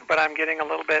that, but I'm getting a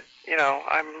little bit,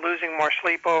 I'm losing more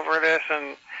sleep over this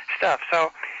and stuff.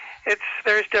 So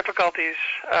there's difficulties,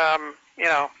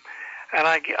 and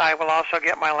I will also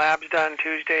get my labs done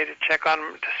Tuesday to check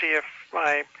to see if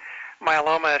my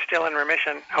myeloma is still in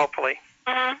remission, hopefully.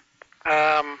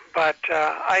 Mm-hmm. But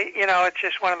it's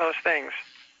just one of those things.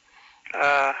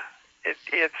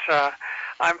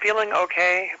 I'm feeling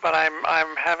okay, but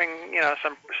I'm having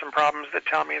some problems that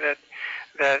tell me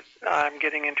that I'm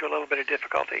getting into a little bit of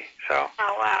difficulty. So.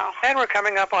 Oh wow. And we're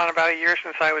coming up on about a year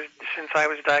since I was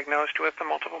diagnosed with the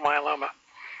multiple myeloma.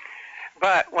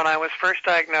 But when I was first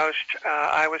diagnosed,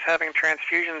 I was having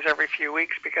transfusions every few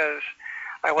weeks because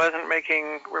I wasn't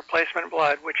making replacement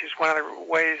blood, which is one of the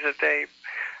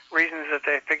reasons that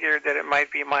they figured that it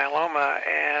might be myeloma,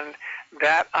 and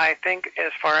that I think,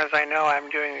 as far as I know,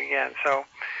 I'm doing again. So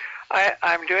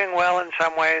I'm doing well in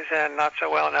some ways and not so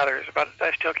well in others, but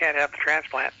I still can't have the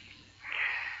transplant.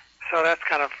 So that's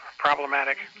kind of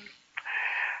problematic.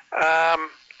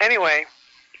 Anyway,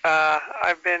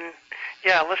 I've been,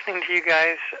 listening to you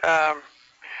guys.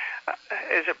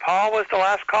 Is it Paul was the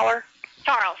last caller?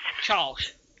 Charles.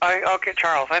 Charles. Okay,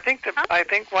 Charles. I think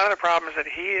one of the problems that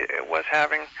he was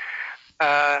having,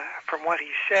 from what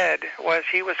he said, was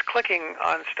he was clicking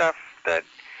on stuff that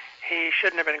he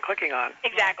shouldn't have been clicking on.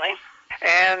 Exactly.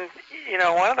 And,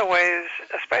 one of the ways,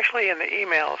 especially in the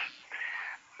emails,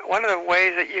 one of the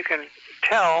ways that you can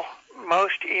tell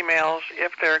most emails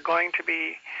if they're going to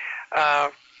be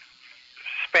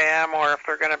spam or if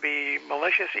they're going to be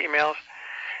malicious emails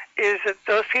is that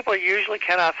those people usually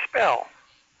cannot spell.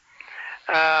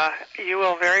 You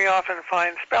will very often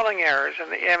find spelling errors,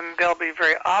 and there'll be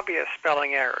very obvious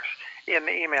spelling errors in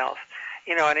the emails.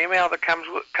 An email that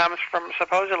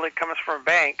supposedly comes from a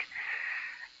bank,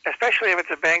 especially if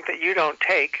it's a bank that you don't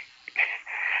take,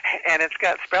 and it's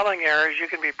got spelling errors, you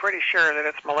can be pretty sure that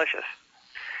it's malicious.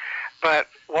 But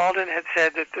Walden had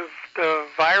said that the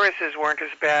viruses weren't as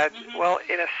bad. Mm-hmm. Well,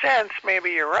 in a sense, maybe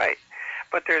you're right.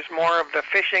 But there's more of the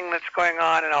phishing that's going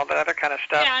on and all that other kind of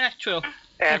stuff. Yeah, that's true.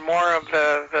 And more of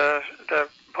the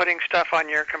putting stuff on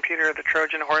your computer, the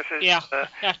Trojan horses. Yeah,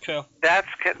 that's true. That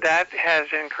has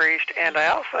increased. And I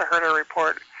also heard a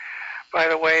report, by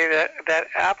the way, that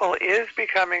Apple is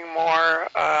becoming more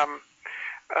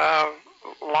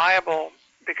liable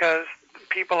because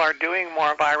people are doing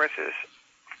more viruses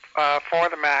for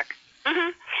the Mac.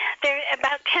 Mm-hmm. They're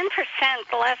about 10%,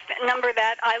 the last number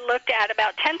that I looked at,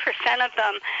 about 10% of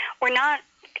them were not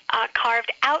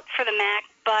carved out for the Mac,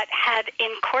 but had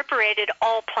incorporated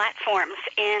all platforms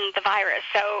in the virus,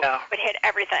 so it would hit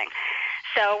everything.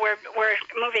 So we're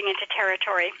moving into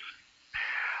territory.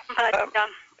 But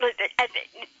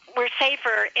we're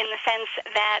safer in the sense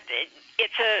that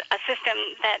it's a system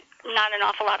that not an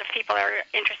awful lot of people are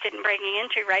interested in breaking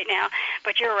into right now.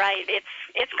 But you're right,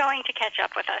 it's going to catch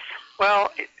up with us.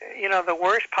 Well, the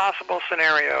worst possible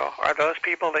scenario are those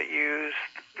people that use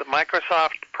the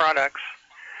Microsoft products,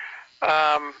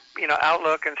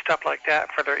 Outlook and stuff like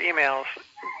that for their emails,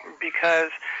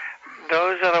 because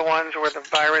those are the ones where the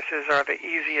viruses are the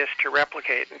easiest to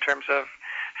replicate in terms of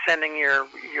sending your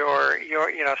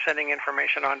sending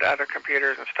information onto other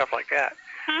computers and stuff like that.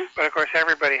 Hmm. But of course,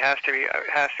 everybody has to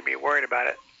be worried about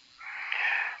it.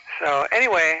 So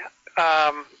anyway,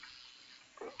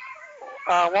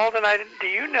 Walden, do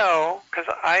you know? Because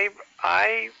I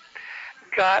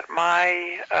got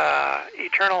my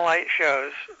Eternal Light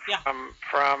shows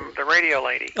from the radio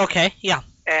lady. Okay. Yeah.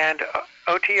 And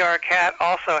OTR Cat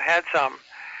also had some.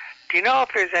 Do you know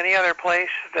if there's any other place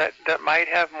that might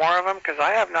have more of them? Because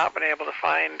I have not been able to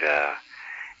find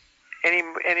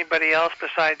anybody else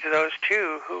besides those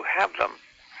two who have them.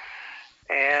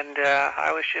 And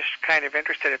I was just kind of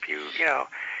interested if you.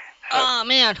 Oh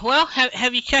man, well,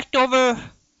 have you checked over?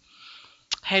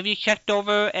 Have you checked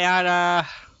over at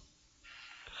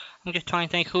I'm just trying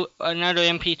to think who another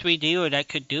MP3 dealer that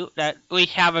could do that. At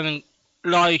least have them in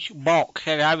large bulk.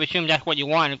 And I would assume that's what you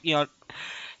want. It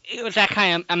was that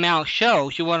kind of amount of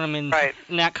shows. You want them in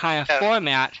that kind of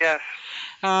format. Yes.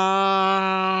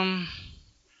 And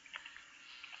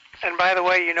by the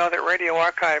way, you know that Radio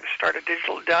Archive started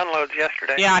digital downloads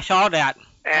yesterday. Yeah, I saw that.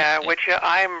 Which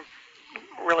I'm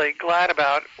really glad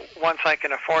about once I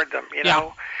can afford them,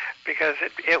 know, because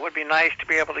it would be nice to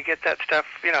be able to get that stuff,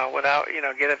 without,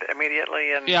 get it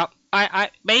immediately. And yeah, I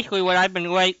basically what I've been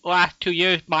last 2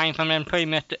 years buying from them pretty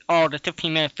much all the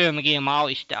 15-minute film and Game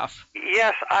Molly stuff.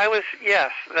 Yes,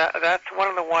 that's one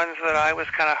of the ones that I was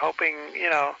kind of hoping,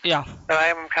 that I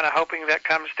am kind of hoping that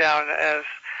comes down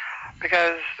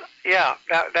because,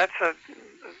 that's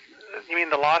you mean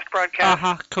the Lost broadcast?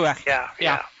 Uh-huh, correct.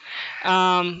 Yeah.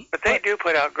 But they do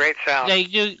put out great sound. They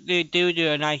do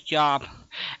a nice job.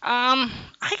 I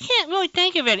can't really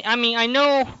think of any. I mean, I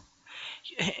know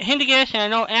Hindigas and I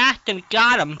know Aston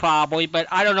got them probably, but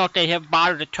I don't know if they have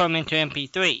bothered to turn them into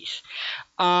MP3s.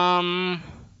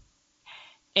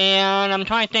 And I'm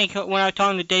trying to think, when I was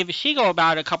talking to David Siegel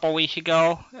about it a couple of weeks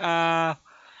ago, we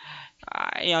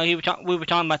were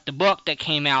talking about the book that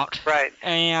came out. Right.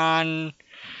 And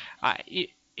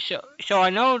so I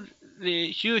know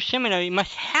the Jewish seminary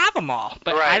must have them all,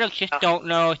 but I don't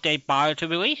know if they bothered to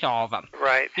release all of them.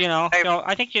 Right. So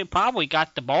I think you probably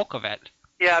got the bulk of it.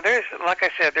 Yeah, like I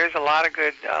said, there's a lot of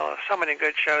good, so many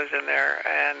good shows in there,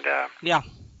 and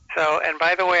So, and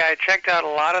by the way, I checked out a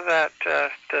lot of that the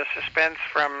suspense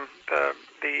from the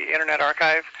Internet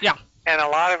Archive. Yeah. And a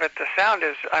lot of it, the sound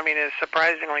is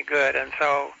surprisingly good, and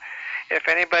so if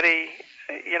anybody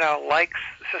likes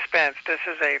suspense, this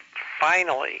is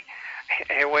finally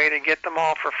a way to get them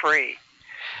all for free.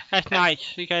 That's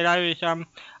nice, because I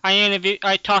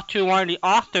talked to one of the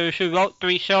authors who wrote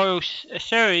 3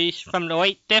 series from the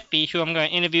late 50s, who I'm going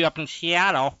to interview up in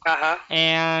Seattle. Uh-huh.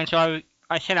 And so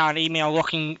I sent out an email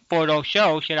looking for those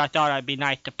shows, and I thought it'd be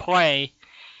nice to play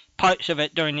parts of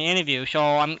it during the interview. So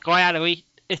I'm glad at least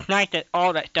it's nice that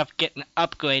all that stuff getting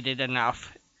upgraded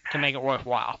enough to make it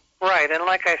worthwhile. Right, and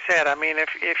like I said, I mean,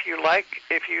 if you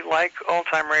like old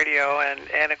time radio,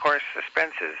 and of course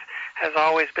Suspense has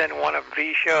always been one of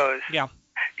the shows. Yeah.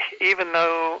 Even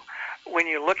though when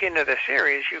you look into the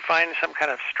series, you find some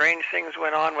kind of strange things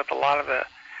went on with a lot of the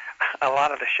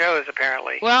shows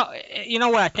apparently. Well, you know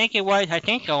what I think it was? I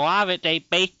think a lot of it they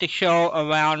based the show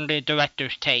around the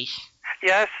director's taste.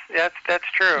 Yes, that's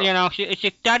true. You know, if you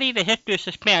study the history of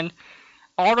Suspense,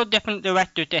 all the different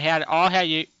directors they had all had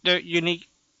their unique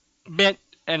bent,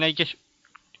 and they just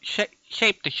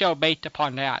shaped the show based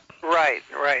upon that. Right,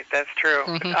 that's true.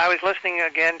 Mhm. I was listening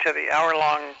again to the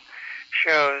hour-long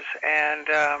shows, and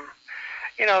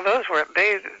those were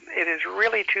it is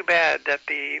really too bad that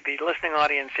the listening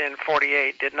audience in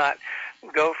 48 did not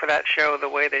go for that show the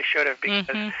way they should have,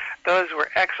 because those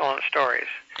were excellent stories.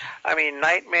 I mean,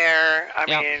 Nightmare,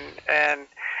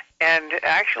 and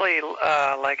actually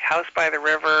like House by the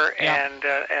River and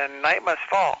Night Must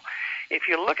Fall. If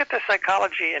you look at the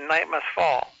psychology in Night Must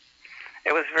Fall,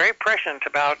 it was very prescient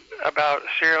about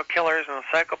serial killers and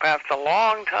psychopaths a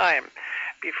long time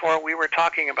before we were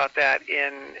talking about that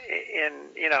in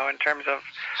terms of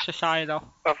societal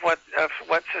of what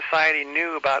society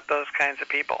knew about those kinds of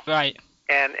people. Right.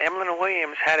 And Emlyn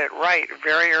Williams had it right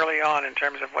very early on in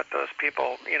terms of what those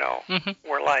people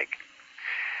were like.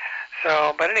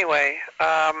 So, but anyway,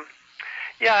 I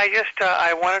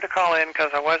wanted to call in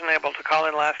because I wasn't able to call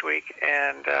in last week,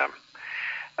 and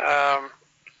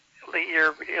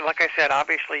you're, like I said,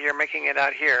 obviously you're making it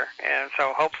out here, and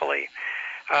so hopefully,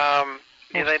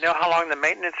 do they know how long the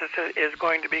maintenance is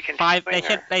going to be continuing?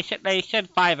 They said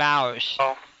 5 hours.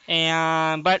 Oh.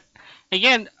 And but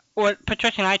again, what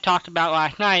Patricia and I talked about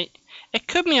last night, it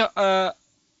could be one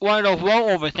of those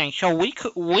rollover things. So we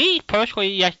personally,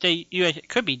 yes, it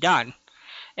could be done.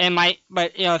 But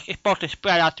it's supposed to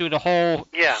spread out through the whole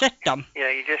system. Yeah,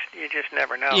 you just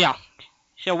never know. Yeah.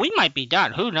 So we might be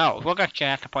done. Who knows? We're going to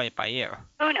have to play it by ear.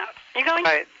 Who knows? You're going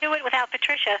to do it without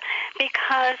Patricia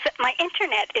because my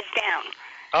internet is down.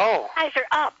 Oh. You guys are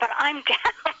up, but I'm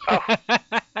down. Oh.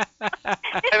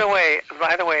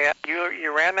 By the way,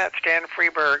 you ran that Stan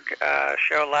Freberg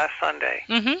show last Sunday,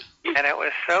 and it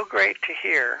was so great to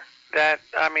hear that.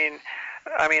 I mean,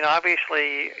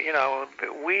 obviously,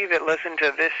 we that listen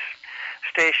to this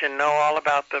station know all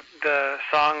about the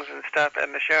songs and stuff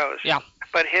and the shows. Yeah.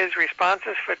 But his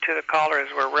responses to the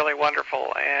callers were really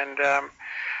wonderful, and of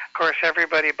course,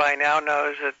 everybody by now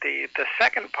knows that the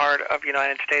second part of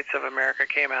United States of America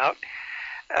came out,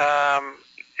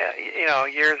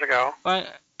 years ago.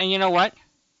 And you know what?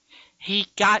 He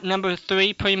got number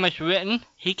 3 pretty much written.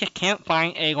 He just can't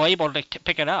find a label to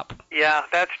pick it up. Yeah,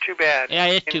 that's too bad. Yeah,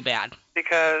 it's too bad.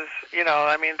 Because,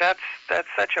 that's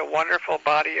such a wonderful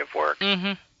body of work.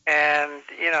 Mm-hmm. And,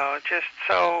 just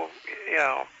so,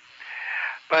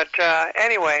 But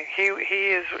anyway, he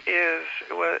is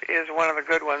one of the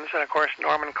good ones, and of course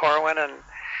Norman Corwin and.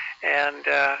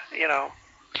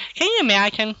 Can you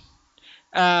imagine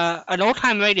an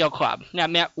old-time radio club that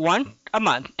met once a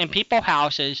month in people's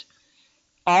houses,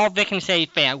 all Vic and Save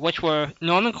fans, which were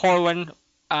Norman Corwin,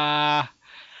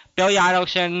 Billy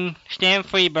Idleson, Stan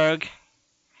Freberg,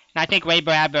 and I think Ray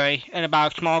Bradbury, and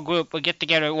about a small group would get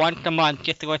together once a month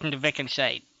just to listen to Vic and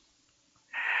Save.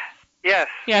 Yes.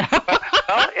 Yeah.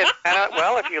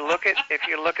 Well, if you look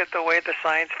at the way the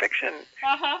science fiction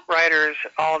writers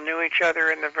all knew each other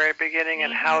in the very beginning,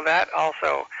 and how that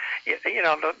also,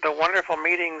 the wonderful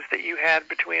meetings that you had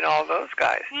between all those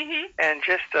guys, and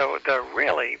just the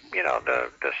really,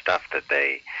 the stuff that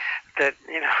they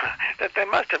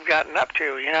must have gotten up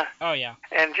to, Oh yeah.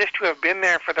 And just to have been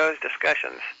there for those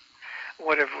discussions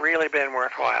would have really been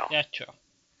worthwhile. That's true.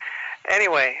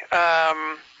 Anyway.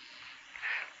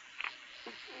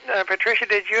 Patricia,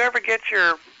 did you ever got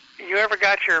your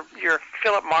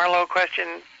Philip Marlowe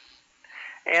question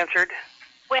answered?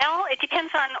 Well, it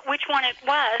depends on which one it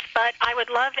was, but I would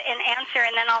love an answer,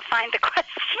 and then I'll find the question.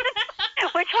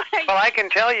 Which one are you? Well, I can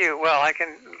tell you. Well,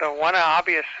 the one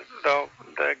obvious, the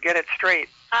Get It Straight.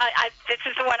 This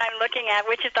is the one I'm looking at,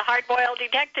 which is the Hard-Boiled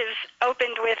Detectives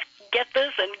opened with "Get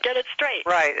This" and "Get It Straight."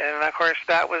 Right, and of course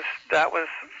that was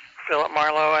Philip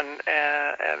Marlowe and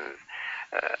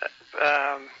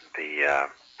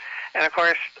of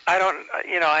course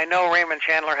I know Raymond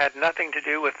Chandler had nothing to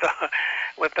do with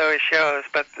those shows,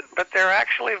 but they're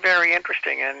actually very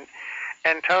interesting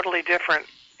and totally different.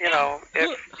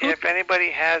 If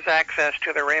anybody has access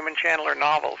to the Raymond Chandler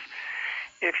novels,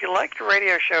 if you like the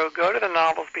radio show, go to the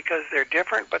novels because they're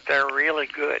different, but they're really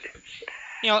good.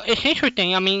 It's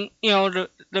interesting. I mean,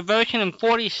 the version in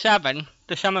 47,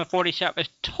 the summer of 47, is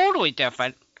totally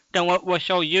different than what we're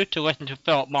so used to listening to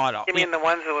Philip Marlowe. You mean the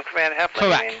ones with Van Heflin?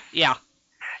 Correct. You mean? Yeah.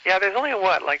 Yeah, there's only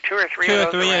like two or three Two of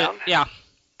or those three. around. Yeah.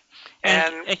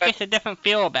 And it's but, just a different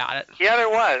feel about it. Yeah, there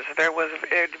was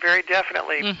very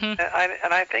definitely, Mhm.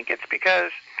 and I think it's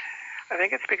because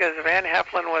Van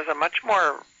Heflin was a much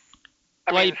more,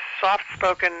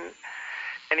 soft-spoken,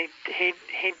 and he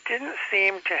didn't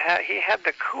seem to have. He had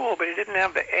the cool, but he didn't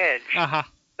have the edge. Uh-huh.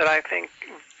 That I think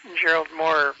Gerald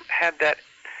Moore had that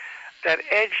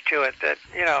edge to it. That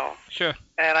Sure.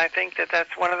 And I think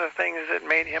that's one of the things that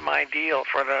made him ideal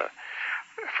for the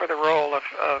role of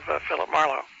Philip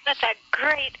Marlowe. That's a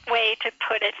great way to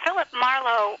put it. Philip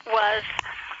Marlowe was,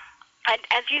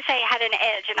 as you say, had an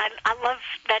edge, and I love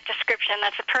that description.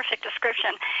 That's a perfect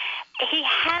description. He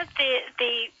had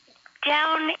the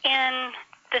down in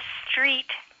the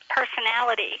street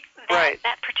personality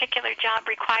that particular job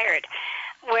required,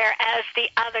 whereas the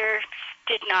others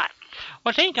did not.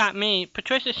 Well, they got me.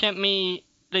 Patricia sent me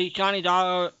the Johnny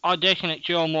Dollar audition that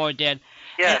Joe Moore did.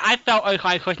 Yes. And I felt like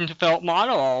I was listening to Philip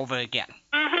Marlowe all over again.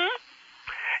 Mm-hmm.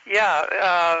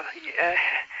 Yeah.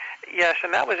 Yes,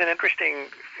 and that was an interesting.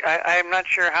 I'm not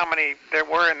sure how many there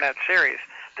were in that series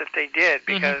that they did,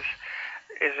 because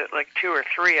is it like 2 or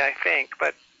 3? I think,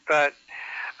 but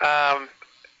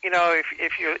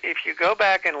if you go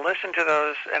back and listen to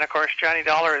those, and of course Johnny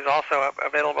Dollar is also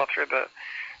available through the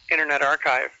Internet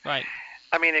Archive. Right.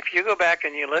 I mean, if you go back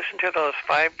and you listen to those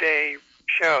 5-day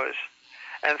shows,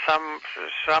 and some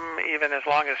even as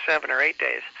long as 7 or 8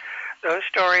 days, those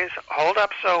stories hold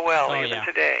up so well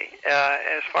today,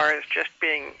 as far as just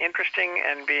being interesting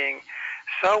and being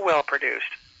so well produced.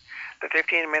 The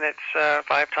 15 minutes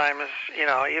 5 times,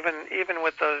 even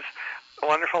with those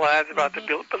wonderful ads about the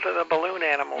balloon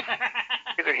animals.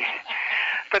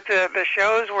 But the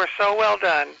shows were so well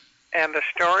done, and the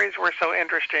stories were so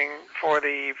interesting for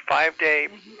the 5-day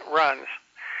runs,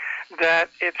 that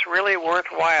it's really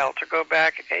worthwhile to go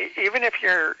back, even if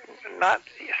you're not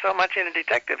so much into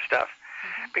detective stuff,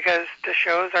 because the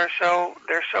shows are so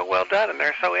well done, and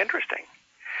they're so interesting,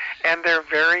 and they're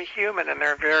very human, and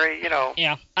they're very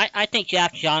Yeah, I think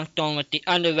Jack Johnstone was the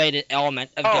underrated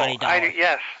element of Johnny Dollar.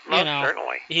 Yes, most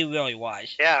certainly. He really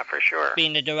was. Yeah, for sure.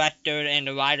 Being the director and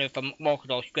the writer for most of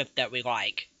those scripts that we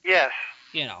like. Yes.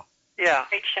 Yeah.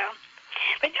 Great show.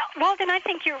 But Walden, I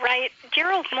think you're right.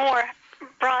 Gerald Moore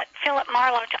brought Philip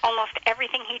Marlowe to almost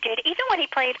everything he did. Even when he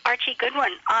played Archie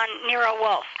Goodwin on Nero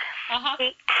Wolfe,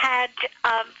 he had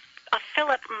a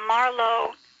Philip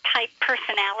Marlowe type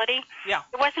personality. Yeah.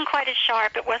 It wasn't quite as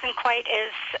sharp. It wasn't quite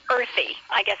as earthy,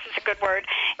 I guess is a good word.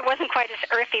 It wasn't quite as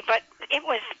earthy, but it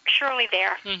was surely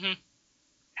there. Mm-hmm.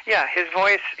 Yeah, his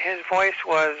voice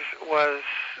was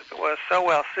so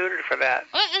well suited for that.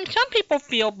 And some people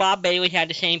feel Bob Bailey had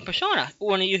the same persona.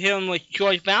 When you hear him with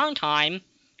George Valentine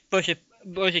versus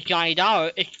Johnny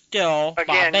Dollar, it's still Bob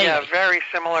Bailey. Yeah, very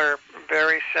similar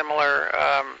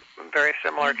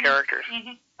characters.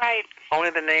 Mm-hmm. Right.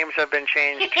 Only the names have been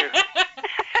changed to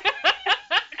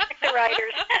the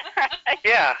writers.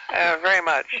 Yeah, very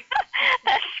much.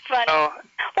 That's funny. Oh.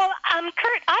 Well,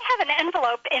 Kurt, I have an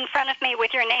envelope in front of me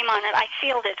with your name on it. I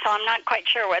sealed it, so I'm not quite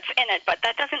sure what's in it, but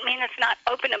that doesn't mean it's not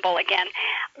openable again.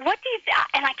 What do you?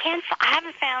 And I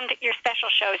haven't found your special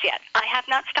shows yet. I have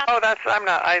not stopped. Oh, I'm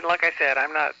not. Like I said,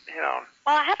 I'm not.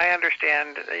 Well, I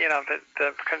understand.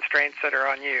 The constraints that are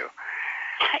on you.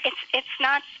 It's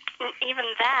not even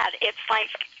that. It's like,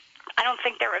 I don't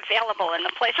think they're available in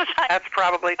the places. That's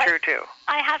probably true, too.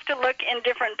 I have to look in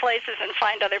different places and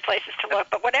find other places to look.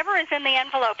 But whatever is in the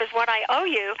envelope is what I owe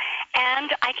you,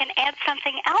 and I can add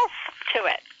something else to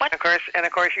it. Of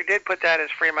course, you did put that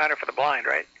as free matter for the blind,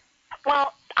 right?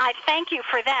 Well, I thank you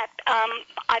for that.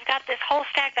 I've got this whole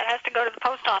stack that has to go to the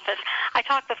post office. I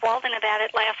talked with Walden about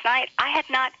it last night. I had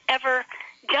not ever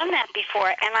done that before,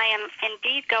 and I am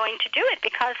indeed going to do it,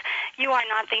 because you are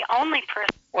not the only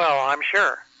person. Well, I'm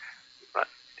sure.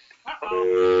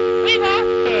 We lost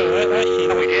her. Let's see.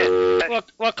 We did.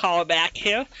 We'll call it back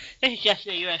here. This is Just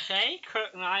the USA.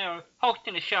 Kurt and I are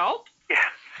hosting the show. Yeah.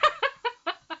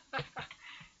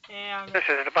 And this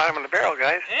is at the bottom of the barrel,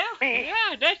 guys.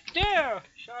 Yeah, that's there.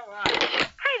 So,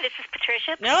 Hi, this is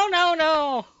Patricia.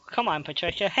 No. Come on,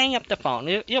 Patricia. Hang up the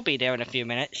phone. You'll be there in a few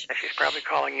minutes. She's probably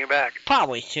calling you back.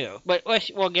 Probably too. But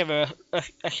we'll give her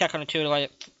a second or two to let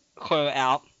it clear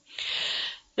out.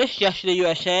 This is Just the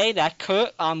USA. That's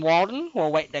Kurt. I'm Walden.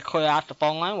 We'll wait to clear out the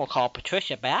phone line. We'll call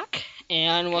Patricia back,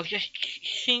 and we'll just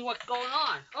see what's going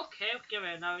on. Okay, let's give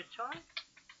it another try.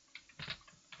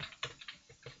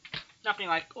 Nothing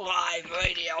like live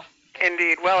radio.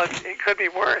 Indeed. Well, it could be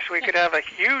worse. We could have a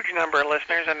huge number of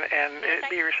listeners, and it'd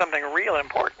be something real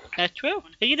important. That's true.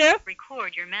 Are you there?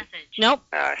 Record your message. Nope.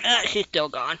 Uh, She's still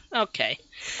gone. Okay.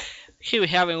 She was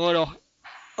having a little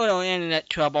internet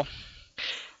trouble.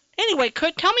 Anyway,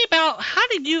 Kurt, tell me about how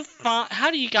did you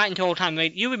got into old time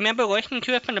radio? You remember listening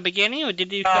to it from the beginning, or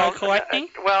did you start collecting?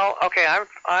 Well, okay,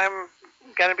 I'm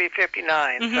gonna be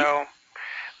 59, so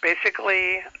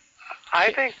basically,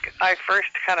 I think I first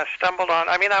kind of stumbled on.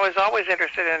 I mean, I was always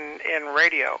interested in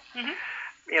radio,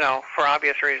 for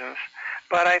obvious reasons.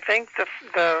 But I think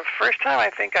the first time I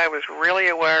think I was really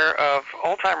aware of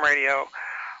old time radio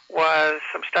was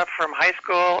some stuff from high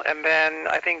school, and then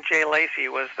I think Jay Lacey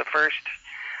was the first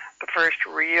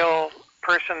real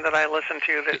person that I listened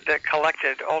to that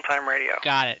collected old time radio.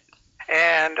 Got it.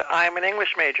 And I'm an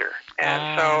English major,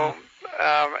 and so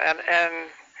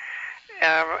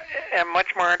am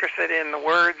much more interested in the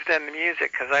words than the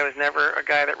music, because I was never a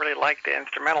guy that really liked the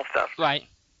instrumental stuff. Right.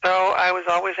 So I was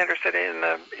always interested in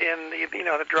the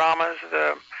the dramas,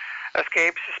 the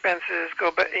escape suspenses,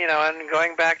 and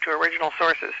going back to original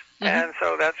sources. And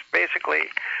so that's basically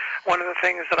one of the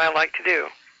things that I like to do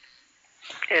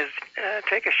is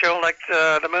take a show like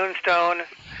the Moonstone,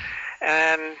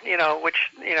 and which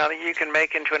you can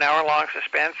make into an hour-long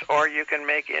suspense, or you can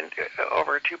make it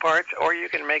over 2 parts, or you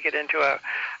can make it into a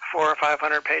 400 or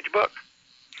 500 page book.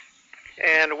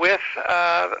 And with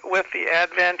the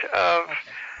advent of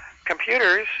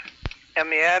computers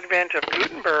and the advent of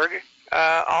Gutenberg,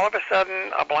 all of a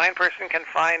sudden a blind person can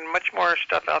find much more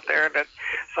stuff out there, that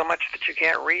so much that you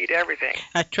can't read everything.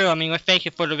 That's true. I mean, let's face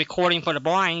it, for the recording for the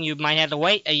blind, you might have to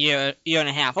wait a year and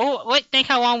a half. Oh, think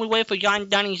how long we waited for John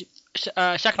Dunning's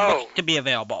second book to be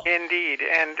available. Indeed,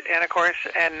 and of course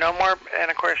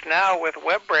now with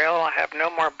web braille, I have no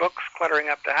more books cluttering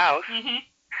up the house,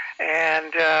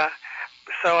 and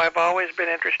so I've always been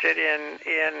interested in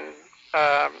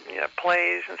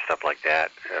plays and stuff like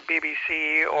that,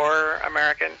 BBC or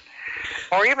American,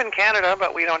 or even Canada,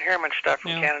 but we don't hear much stuff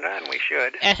from Canada, and we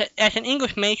should. As an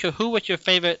English major, who was your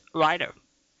favorite writer?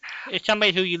 It's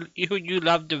somebody who you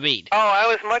love to read. Oh, I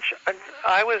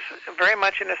was very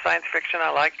much into science fiction.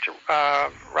 I liked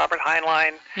Robert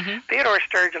Heinlein. Theodore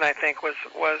Sturgeon, I think, was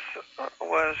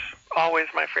always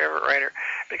my favorite writer,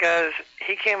 because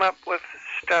he came up with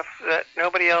stuff that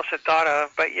nobody else had thought of,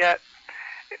 but yet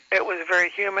it was very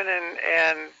human,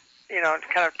 and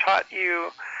kind of taught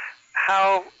you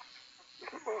how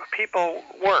people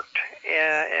worked,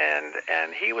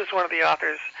 and he was one of the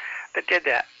authors that did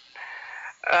that.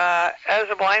 As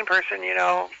a blind person,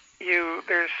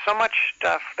 there's so much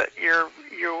stuff that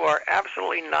you are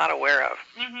absolutely not aware of,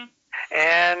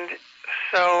 and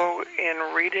so in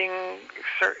reading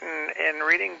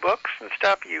books and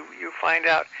stuff, you find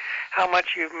out how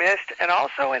much you've missed, and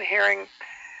also in hearing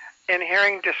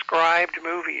described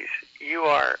movies, you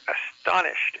are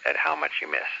astonished at how much you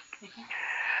miss,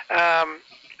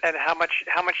 and how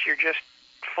much you're just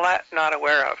flat not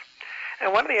aware of.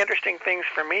 And one of the interesting things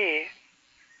for me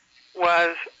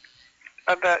was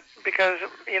that, because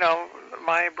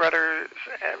my brothers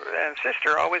and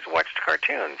sister always watched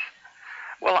cartoons.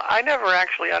 Well, I never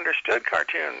actually understood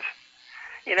cartoons,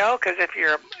 because if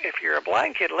you're a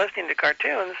blind kid listening to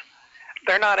cartoons,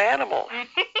 they're not animals.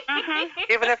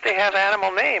 Even if they have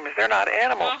animal names, they're not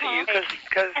animals to you,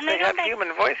 because they have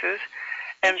human voices.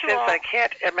 And since I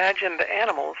can't imagine the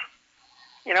animals,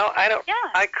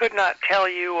 I could not tell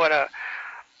you what a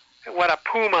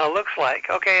puma looks like.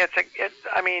 Okay,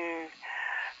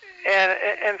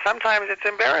 and sometimes it's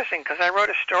embarrassing, because I wrote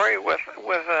a story where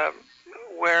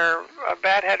a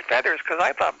bat had feathers, because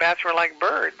I thought bats were like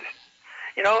birds.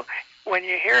 When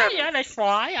you hear they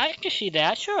fly. I can see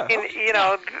that, sure.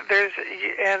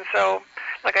 And so,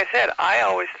 like I said, I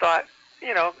always thought,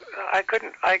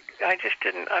 I just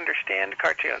didn't understand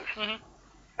cartoons.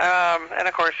 And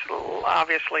of course,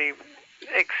 obviously,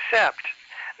 except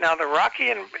now the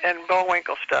Rocky and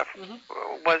Bullwinkle stuff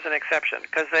was an exception,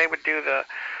 because they would do the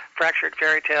fractured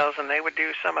fairy tales, and they would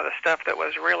do some of the stuff that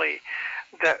was really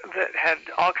that had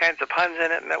all kinds of puns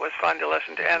in it, and that was fun to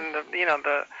listen to. And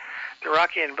the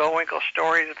Rocky and Bullwinkle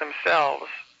stories themselves,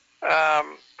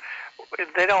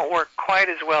 they don't work quite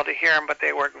as well to hear them, but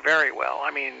they work very well.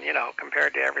 I mean,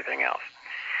 compared to everything else.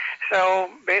 So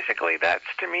basically, that's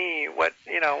to me what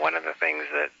one of the things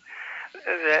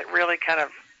that really kind of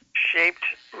shaped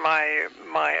my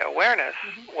awareness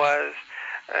was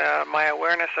my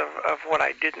awareness of what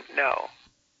I didn't know.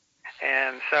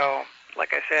 And so,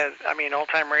 like I said, I mean, old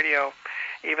time radio,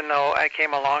 even though I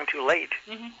came along too late,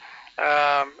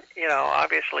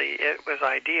 obviously it was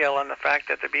ideal, and the fact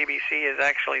that the BBC is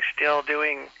actually still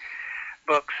doing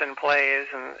books and plays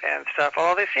and stuff.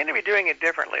 Although they seem to be doing it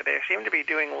differently. They seem to be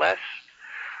doing less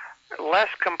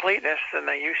completeness than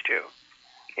they used to.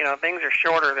 You know, things are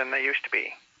shorter than they used to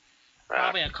be.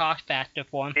 Probably a cost factor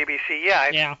for them. BBC,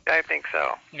 I think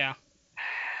so. Yeah.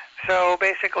 So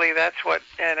basically, that's what.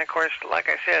 And of course, like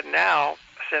I said, now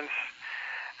since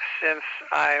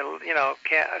I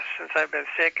can't, since I've been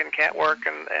sick and can't work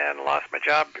and lost my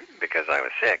job because I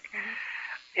was sick,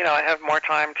 I have more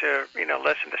time to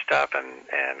listen to stuff and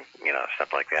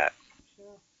stuff like that. Sure.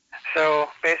 So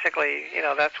basically,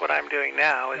 that's what I'm doing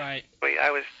now. Right.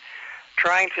 I was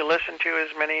trying to listen to as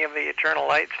many of the Eternal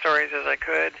Light stories as I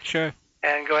could. Sure.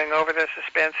 And going over the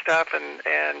suspense stuff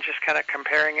and just kind of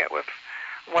comparing it with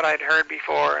what I'd heard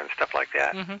before and stuff like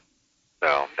that. Mm-hmm.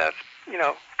 So that's,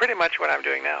 pretty much what I'm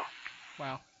doing now.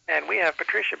 Wow. And we have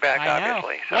Patricia back,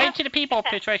 obviously. So. Right to the people,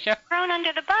 Patricia. Thrown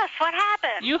under the bus. What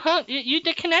happened? You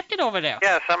disconnected over there.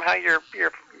 Yeah, somehow your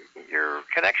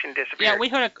connection disappeared. Yeah, we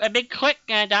heard a big click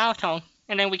and a dial tone,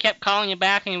 and then we kept calling you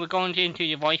back, and you were going into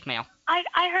your voicemail.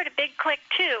 I heard a big click,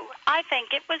 too. I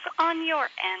think it was on your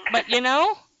end. But,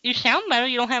 you sound better.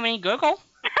 You don't have any gurgle.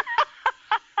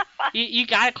 you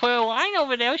got a clear line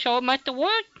over there, so it must have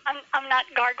worked. I'm not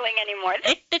gargling anymore.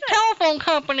 It's the telephone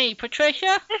company,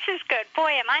 Patricia. This is good.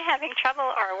 Boy, am I having trouble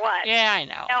or what? Yeah, I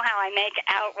know. I know how I make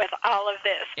out with all of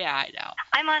this. Yeah, I know.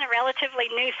 I'm on a relatively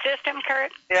new system,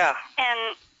 Kurt. Yeah.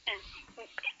 And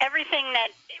everything that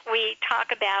we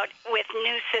talk about with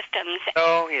new systems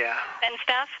and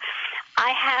stuff, I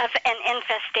have an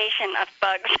infestation of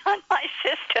bugs on my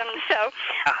system, so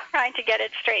I'm trying to get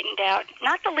it straightened out.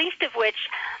 Not the least of which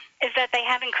is that they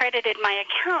haven't credited my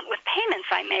account with payments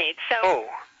I made. So,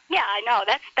 yeah, I know.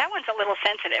 That one's a little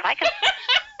sensitive. I can.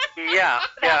 Yeah,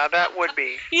 that would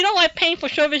be. You don't like paying for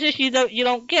services you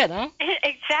don't get, huh?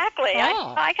 Exactly.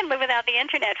 Oh. I can live without the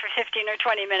internet for 15 or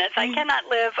 20 minutes. I cannot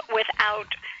live without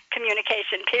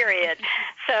communication, period.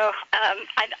 So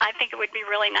I think it would be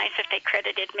really nice if they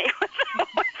credited me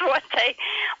with what they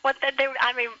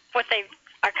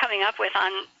are coming up with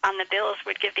on the bills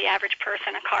would give the average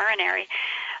person a coronary.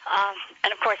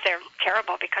 And of course they're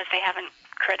terrible because they haven't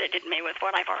credited me with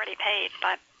what I've already paid.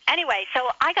 But anyway, so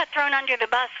I got thrown under the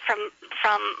bus from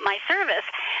my service,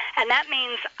 and that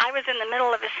means I was in the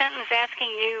middle of a sentence asking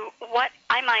you what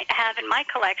I might have in my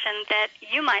collection that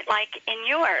you might like in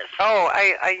yours. Oh,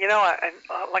 I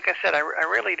like I said, I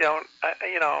really don't,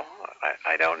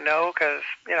 I don't know because,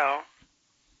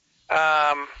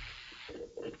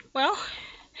 Well,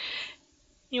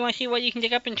 you want to see what you can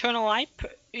dig up in Eternal Light?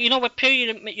 You know what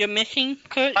period you're missing,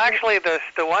 Kurt? Actually,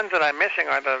 the ones that I'm missing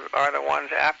are the ones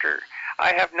after.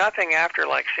 I have nothing after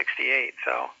like 68,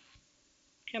 so.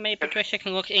 Yeah, maybe Patricia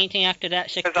can look anything after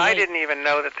that 68. Because I didn't even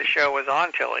know that the show was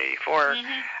on till 84,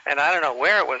 and I don't know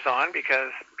where it was on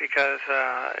because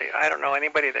I don't know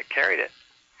anybody that carried it.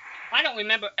 I don't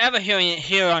remember ever hearing it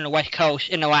here on the West Coast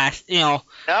in the last,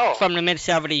 from the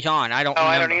mid-70s on. I don't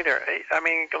remember. I don't either. I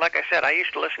mean, like I said, I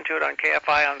used to listen to it on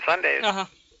KFI on Sundays,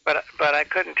 but I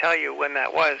couldn't tell you when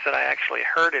that was that I actually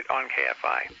heard it on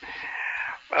KFI.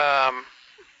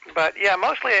 But yeah,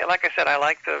 mostly, like I said, I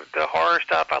like the horror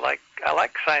stuff. I like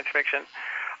science fiction.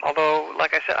 Although,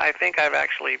 like I said, I think I've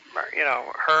actually,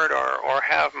 heard or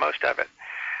have most of it.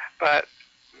 But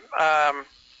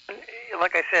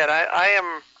like I said, I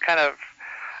am kind of,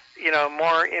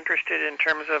 more interested in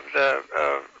terms of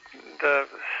the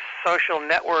social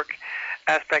network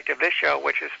aspect of this show,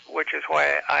 which is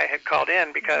why I had called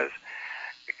in because,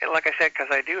 like I said, because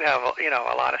I do have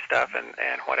a lot of stuff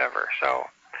and whatever. So,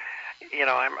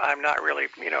 I'm not really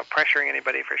pressuring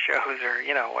anybody for shows or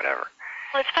whatever.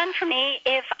 Well, it's fun for me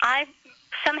if I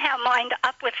somehow wind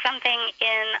up with something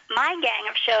in my gang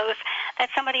of shows that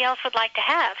somebody else would like to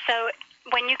have. So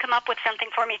when you come up with something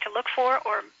for me to look for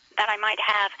or that I might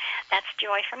have, that's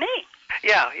joy for me.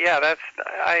 Yeah, that's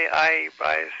I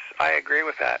agree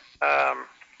with that.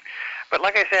 But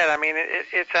like I said, I mean,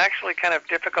 it's actually kind of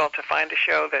difficult to find a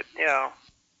show that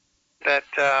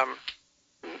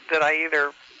that I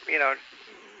either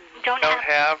don't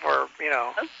have or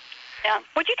Yeah.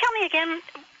 Would you tell me again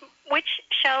which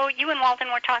show you and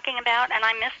Walton were talking about, and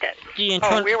I missed it?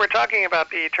 We were talking about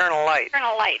the Eternal Light.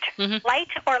 Eternal Light. Mm-hmm. Light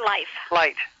or life?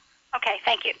 Light. Okay,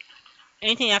 thank you.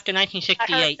 Anything after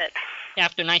 1968. I heard it.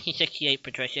 After 1968,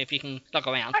 Patricia, if you can look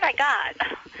around. What I got.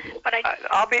 But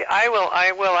I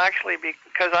will actually be,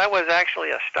 because I was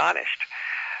actually astonished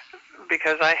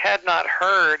because I had not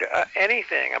heard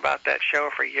anything about that show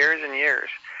for years and years.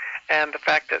 And the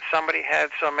fact that somebody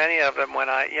had so many of them when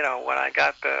I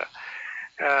got the,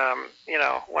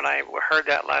 when I heard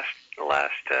that last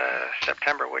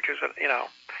September, which is,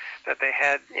 that they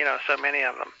had, so many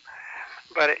of them.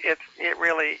 but it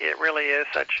really is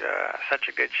such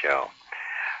a good show.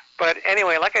 But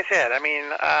anyway, like I said, I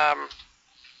mean,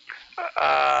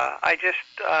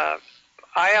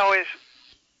 I always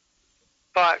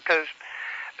thought, because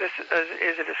this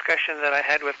is a discussion that I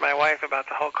had with my wife about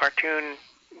the whole cartoon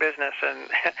business, and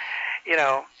you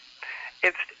know,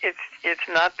 it's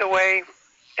not the way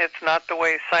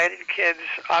sighted kids,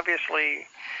 obviously,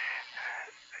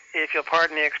 if you'll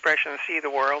pardon the expression, see the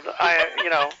world.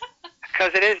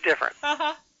 Because it is different.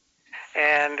 Uh-huh.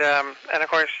 And of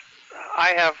course, I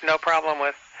have no problem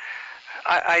with.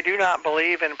 I do not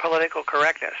believe in political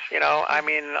correctness. I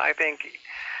mean, I think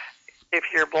if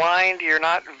you're blind, you're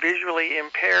not visually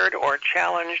impaired or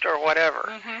challenged or whatever.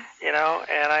 Mm-hmm.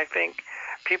 And I think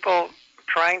people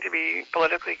trying to be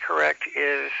politically correct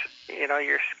is,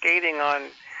 you're skating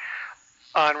on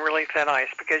really thin ice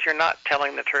because you're not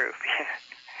telling the truth.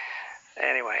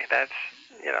 Anyway, that's,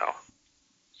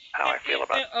 how I feel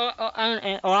about it.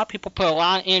 And a lot of people put a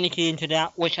lot of energy into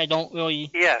that, which I don't really.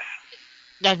 Yes.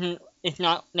 It's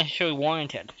not necessarily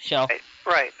warranted. So.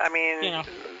 Right. I mean,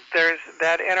 there's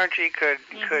that energy could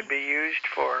be used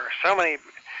for so many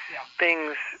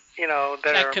things,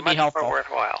 that are much more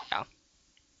worthwhile. Yeah.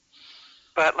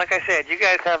 But like I said, you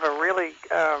guys have a really,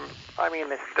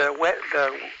 the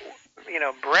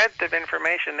breadth of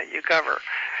information that you cover